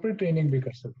separate training भी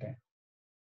कर सकते हैं.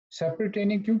 Separate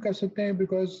training क्यों कर सकते हैं?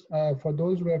 Because for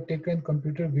those who have taken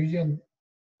computer vision,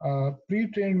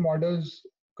 pre-trained models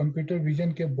computer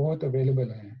vision के बहुत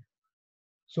available हैं.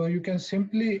 So you can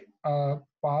simply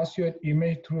pass your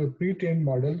image through a pre-trained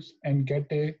models and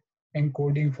get a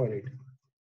encoding for it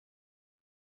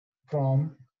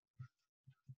from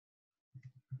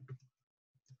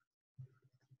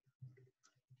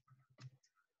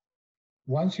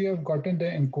once you have gotten the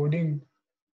encoding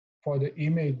for the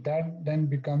image, that then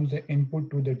becomes the input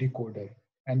to the decoder.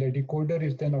 And the decoder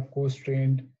is then, of course,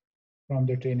 trained from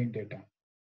the training data.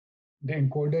 The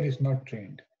encoder is not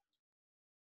trained.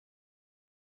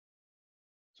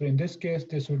 So in this case,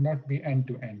 this would not be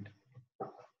end-to-end.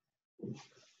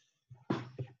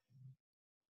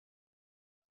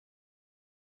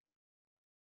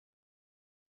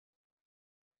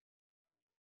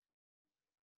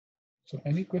 So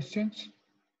any questions?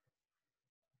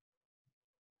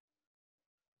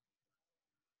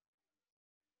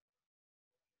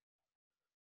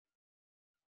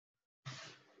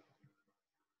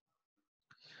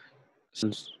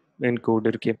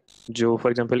 encoder के जो for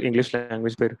example English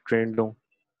language पर trained हो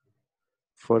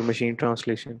for machine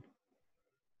translation.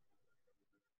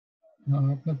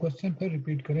 हाँ, अपना question फिर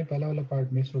repeat करें, पहला वाला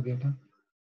पार्ट मिस हो गया था.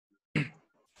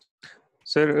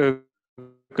 सर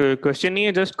क्वेश्चन नहीं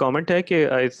है, जस्ट कमेंट है कि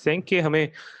आई थिंक कि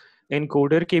हमें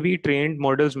एनकोडर के भी ट्रेंड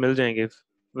मॉडल्स मिल जाएंगे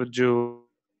जो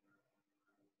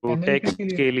NLP टेक्स्ट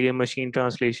के लिए मशीन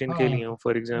ट्रांसलेशन के लिए,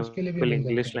 फॉर उसके लिए भी एग्जांपल मिल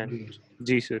इंग्लिश जाते हैं. लैंग्वेज.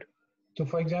 जी सर. तो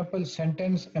फॉर एग्जांपल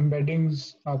सेंटेंस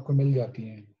एम्बेडिंग्स आपको मिल जाती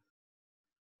हैं,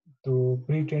 तो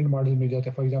प्री ट्रेंड मॉडल मिल जाता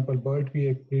है. फॉर एग्जांपल बर्ड भी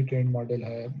एक प्री ट्रेंड मॉडल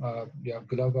है, या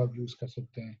ग्लव आप यूज कर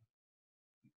सकते हैं.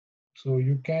 So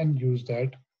you can use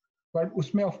that, but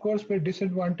उसमें ऑफ कोर्स फिर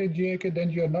डिसएडवांटेज ये है कि then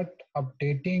you are not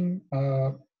updating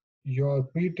your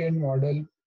pre trend model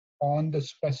on the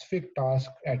specific task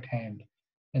at hand.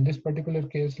 In this particular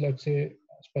case, let's say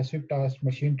specific task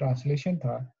machine translation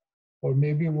था, और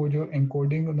may be वो जो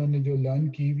encoding उन्होंने जो लर्न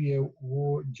की हुई है वो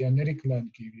जेनेरिक लर्न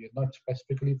की हुई है, not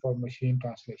specifically for machine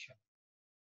translation.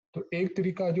 तो एक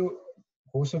तरीका जो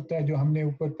हो सकता है, जो हमने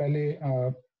ऊपर पहले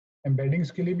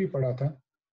एम्बेडिंग्स के लिए भी पढ़ा था,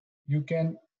 you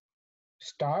can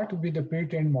start with the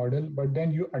pre-trained model, but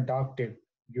then you adapt it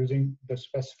using the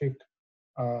specific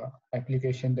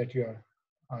application that you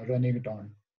are running it on.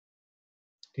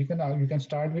 ठीक है ना? You can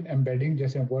start with embedding,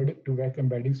 जैसे वर्ड टू वैक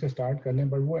एम्बेडिंग से स्टार्ट कर लें,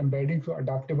 but वो embedding को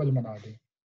adaptable बना दें.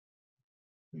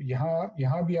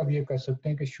 यहाँ भी आप ये कर सकते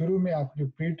हैं कि शुरू में आप जो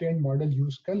प्री ट्रेन मॉडल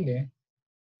यूज कर लें,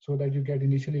 so that you get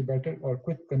initially better और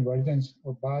क्विक कन्वर्जेंस,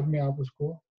 और बाद में आप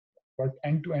उसको but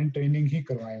and to and training ही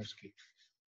करवाएं उसकी,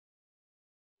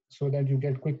 so that you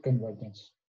get quick convergence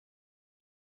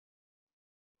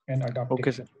and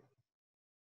adaptation.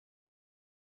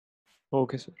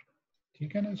 Okay, sir.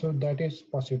 ठीक है ना? So that is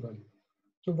possible.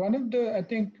 So one of the, I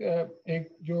think एक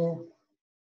जो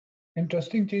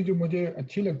interesting चीज जो मुझे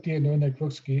अच्छी लगती है न्यूरल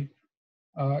नेटवर्क्स की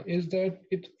is that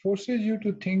it forces you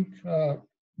to think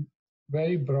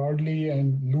very broadly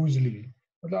and loosely.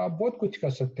 मतलब आप बहुत कुछ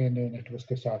कर सकते हैं न्यूरल नेटवर्क्स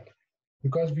के साथ,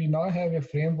 because we now have a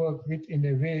framework which in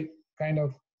a way kind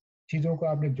of चीज़ों को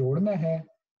आपने जोड़ना है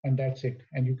and that's it,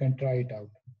 and you can try it out.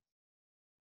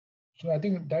 So I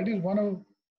think that is one of,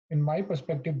 in my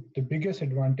perspective, the biggest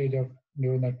advantage of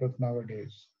neural networks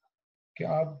nowadays. कि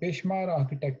आप बेशुमार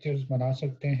architectures बना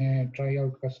सकते हैं, ट्राई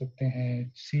आउट कर सकते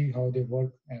हैं, see how they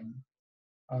work and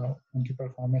उनकी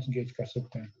परफॉर्मेंस गेज कर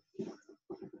सकते हैं.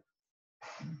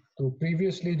 तो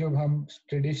प्रीवियसली जब हम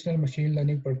ट्रेडिशनल मशीन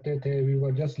लर्निंग पढ़ते थे, we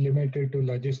were just limited to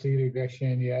logistic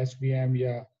regression या एसवीएम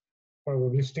या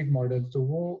प्रोबेबिलिस्टिक मॉडल. तो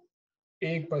वो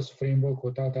एक बस फ्रेमवर्क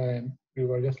होता था and we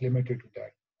were just limited to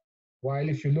that. While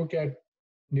if you look at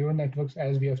neural networks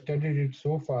as we have studied it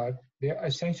so far, there are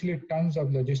essentially tons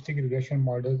of logistic regression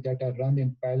models that are run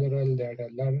in parallel, that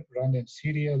are run in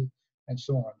serial, and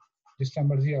so on. जिस तरह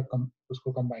मर्जी आप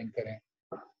उसको combine करें,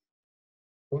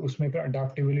 और उसमें फिर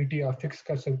अडाप्टिबिलिटी आप फिक्स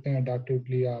कर सकते हैं,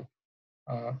 अडाप्टिबिलिटी आप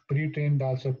प्री ट्रेन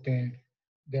डाल सकते हैं.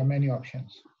 There are many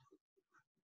options.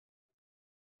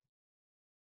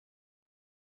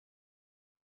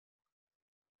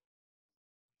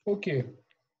 Okay.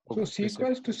 So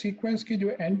sequence to sequence की जो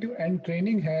end-to-end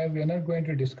training है, we are not going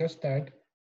to discuss that.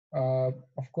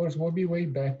 Of course, वो भी वही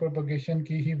back propagation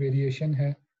की ही variation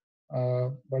है.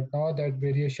 But now that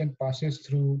variation passes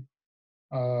through,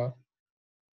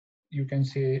 you can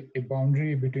say, a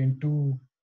boundary between two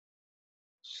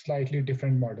slightly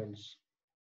different models.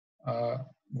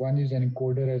 One is an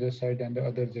encoder, as I said, and the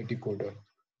other is a decoder.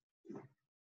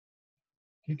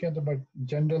 ठीक है, तो but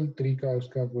general तरीका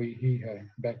उसका वही ही है,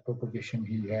 back propagation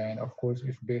ही है, and of course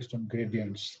it's based on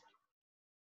gradients.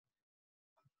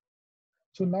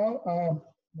 So now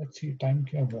let's see, time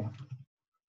क्या हुआ?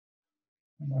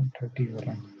 1:30 हो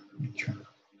रहा है. अच्छा.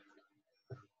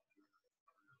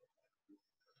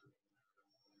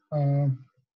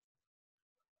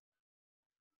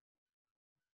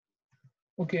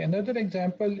 Okay, another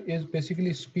example is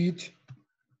basically speech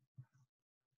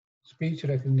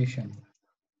recognition.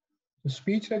 So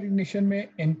speech recognition में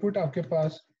input आपके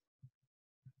पास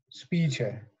speech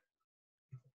है,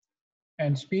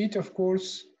 and speech of course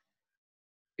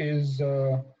is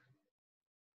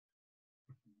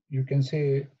you can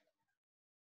say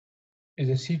is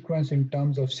a sequence in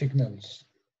terms of signals.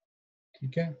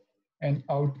 ठीक है, and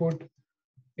output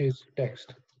is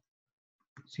text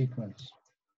sequence.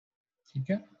 ठीक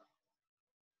है.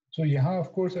 So यहाँ of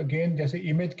course again जैसे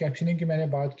image captioning की मैंने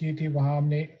बात की थी, वहाँ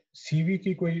हमने CV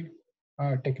की कोई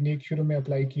टेक्निक शुरू में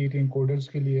अप्लाई की थी encoders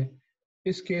के लिए.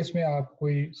 इस केस में आप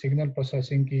कोई सिग्नल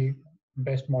प्रोसेसिंग की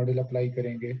बेस्ट मॉडल अप्लाई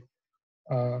करेंगे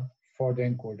फॉर द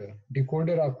एनकोडर.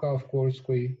 डिकोडर आपका ऑफ कोर्स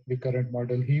कोई रिकरेंट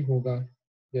मॉडल ही होगा,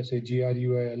 जैसे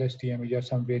GRU है, LSTM या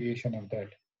some variation of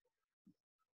that.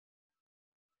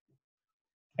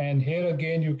 And here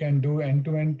again you can do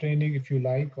end-to-end training if you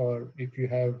like, or if you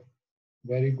have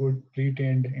very good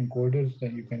pre-trained encoders,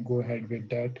 then you can go ahead with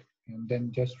that and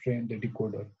then just train the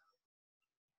decoder.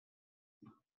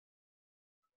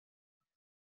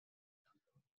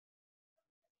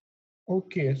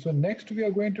 Okay, so next we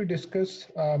are going to discuss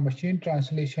machine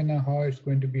translation and how it's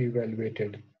going to be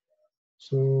evaluated.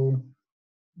 So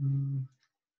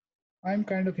I'm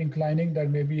kind of inclining that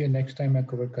maybe next time I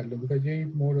cover कर लूँ, because ये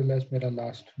more or less मेरा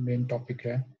last main topic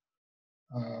है.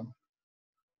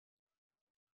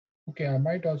 Okay, I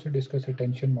might also discuss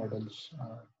attention models.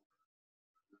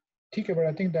 ठीक है, but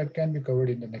I think that can be covered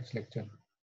in the next lecture.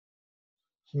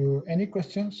 So any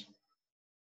questions?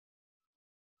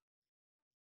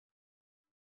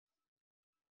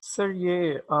 Sir ये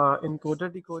encoder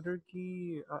decoder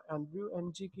की Andrew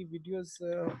NG की videos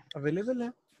available है?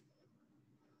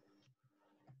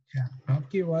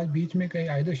 आपकी आवाज बीच में कहीं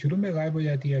आइदर शुरू में गायब हो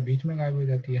जाती है, बीच में गायब हो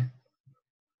जाती है.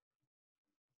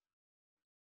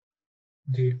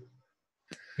 जी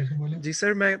कैसे बोले? जी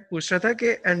सर, मैं पूछ रहा था कि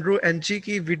एंड्रू एनजी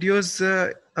की वीडियोस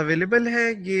अवेलेबल है,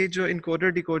 ये जो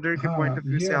इनकोडर डिकोडर के पॉइंट ऑफ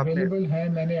व्यू ये से आपने? अवेलेबल है,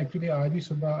 मैंने एक्चुअली आज ही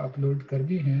सुबह अपलोड कर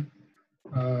दी हैं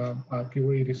आपकी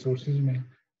वही रिसोर्सेज में,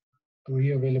 तो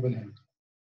ये अवेलेबल है.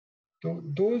 तो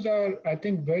those are I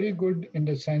think very good in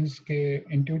the sense के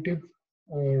इंट्यूटिव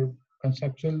और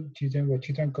कंसेप्चुअल चीज़ें वो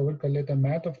अच्छी तरह कवर कर लेता है.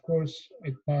 मैथ ऑफ कोर्स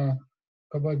इतना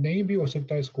कवर नहीं भी हो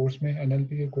सकता इस कोर्स में,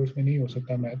 NLP के कोर्स में नहीं हो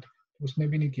सकता मैथ, उसने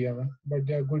भी नहीं किया हुआ, but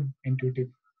they are good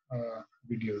intuitive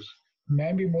videos.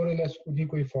 मैं भी मोर और लेस उन्हीं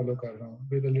को ही फॉलो कर रहा हूँ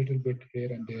with a little bit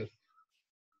here and there.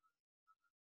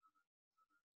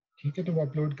 ठीक है, तो वो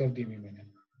अपलोड कर दी हुई मैंने.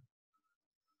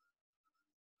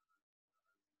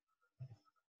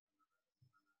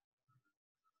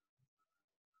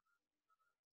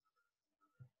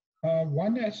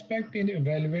 One aspect in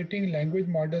evaluating language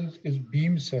models is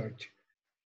beam search,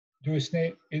 जो इसने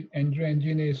एंड्रू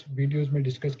एनजी ने इस वीडियोस में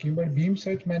डिस्कस की, बट बीम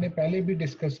सर्च मैंने पहले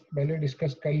डिस्कस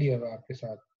कर लिया हुआ आपके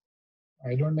साथ.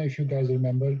 I don't know if you guys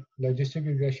remember, logistic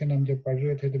regression हम जब पढ़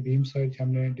रहे थे तो बीम सर्च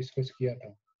हमने डिस्कस किया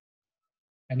था.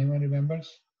 Anyone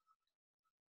remembers?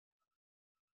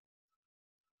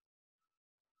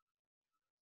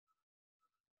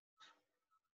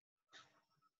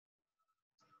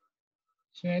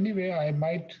 So anyway, I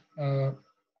might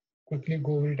quickly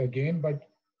go over it again, but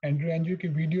Andrew की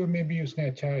वीडियो में भी उसने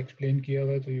अच्छा एक्सप्लेन किया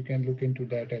हुआ है, तो you can look into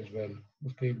that as well.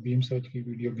 उसके एक बीम सर्च की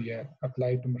वीडियो भी है,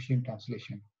 अप्लाई टू मशीन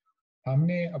ट्रांसलेशन.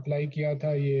 हमने अप्लाई किया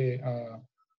था ये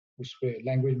उस पे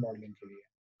लैंग्वेज मॉडलिंग के लिए.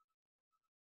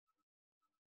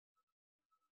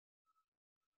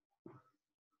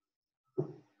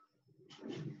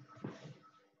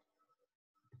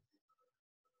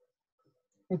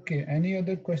 Okay, any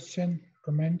other question,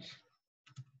 comments?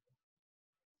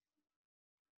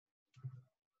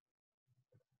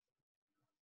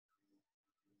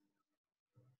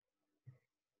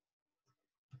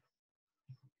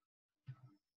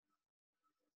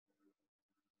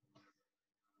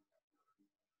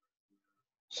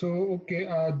 So, okay,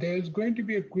 there's going to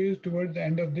be a quiz towards the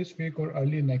end of this week or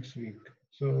early next week.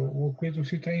 So, वो quiz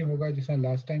उसी तरह ही होगा जैसा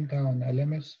last time था on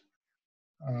LMS.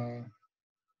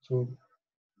 So,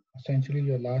 essentially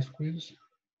your last quiz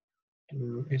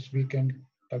तो इस weekend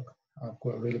तक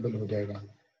आपको available हो जाएगा.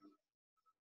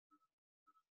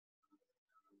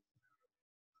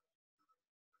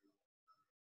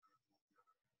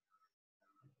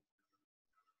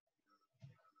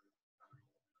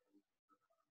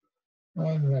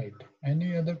 All right. Any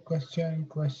other question,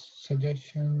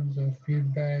 suggestions or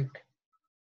feedback?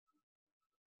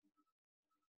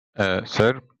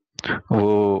 Sir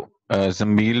वो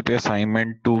जमील पे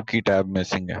असाइनमेंट 2 की टैब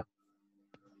मिसिंग है.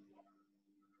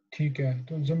 ठीक है,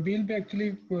 तो जम्बील पे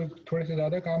एक्चुअली थोड़े से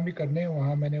ज़्यादा काम भी करने हैं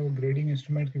वहाँ. मैंने वो ग्रेडिंग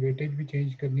इंस्ट्रूमेंट की वेटेज भी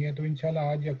चेंज करनी है, तो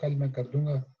इंशाल्लाह आज या कल मैं कर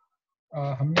दूंगा.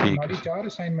 हमने ठीक हमारी है 4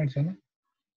 असाइनमेंट्स हैं ना?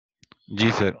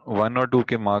 जी सर. 1 और 2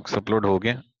 के मार्क्स अपलोड हो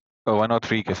गए. 1 और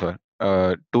 3 के सर.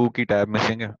 2 की टैब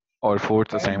मिसिंग है और 4th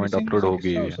tab assignment missing upload से हो किस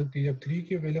गई तरह हो हुई है. सकती है? जब 3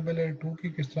 की अवेलेबल है 2 की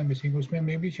किस तरह मिसिंग? उसमें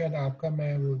मे भी शायद आपका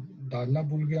मैं वो डालना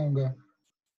भूल गया होगा.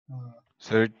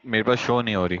 सर मेरे पास शो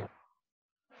नहीं हो रही.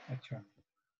 अच्छा,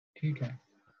 ठीक है,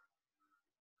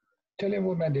 चले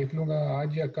वो मैं देख लूँगा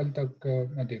आज या कल तक.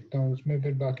 मैं देखता हूँ उसमें,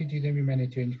 फिर बाकी चीज़ें भी मैंने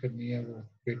चेंज करनी है, वो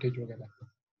वेटेज वगैरह.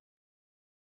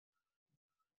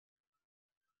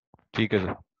 ठीक है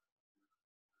sir.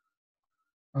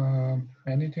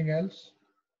 Anything else?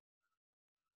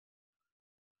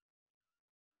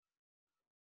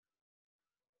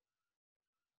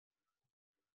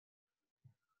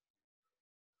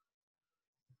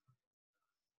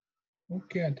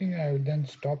 Okay, I think I will then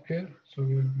stop here. So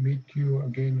we'll meet you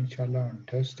again, inshallah, on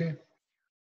Thursday.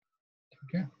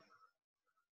 Okay.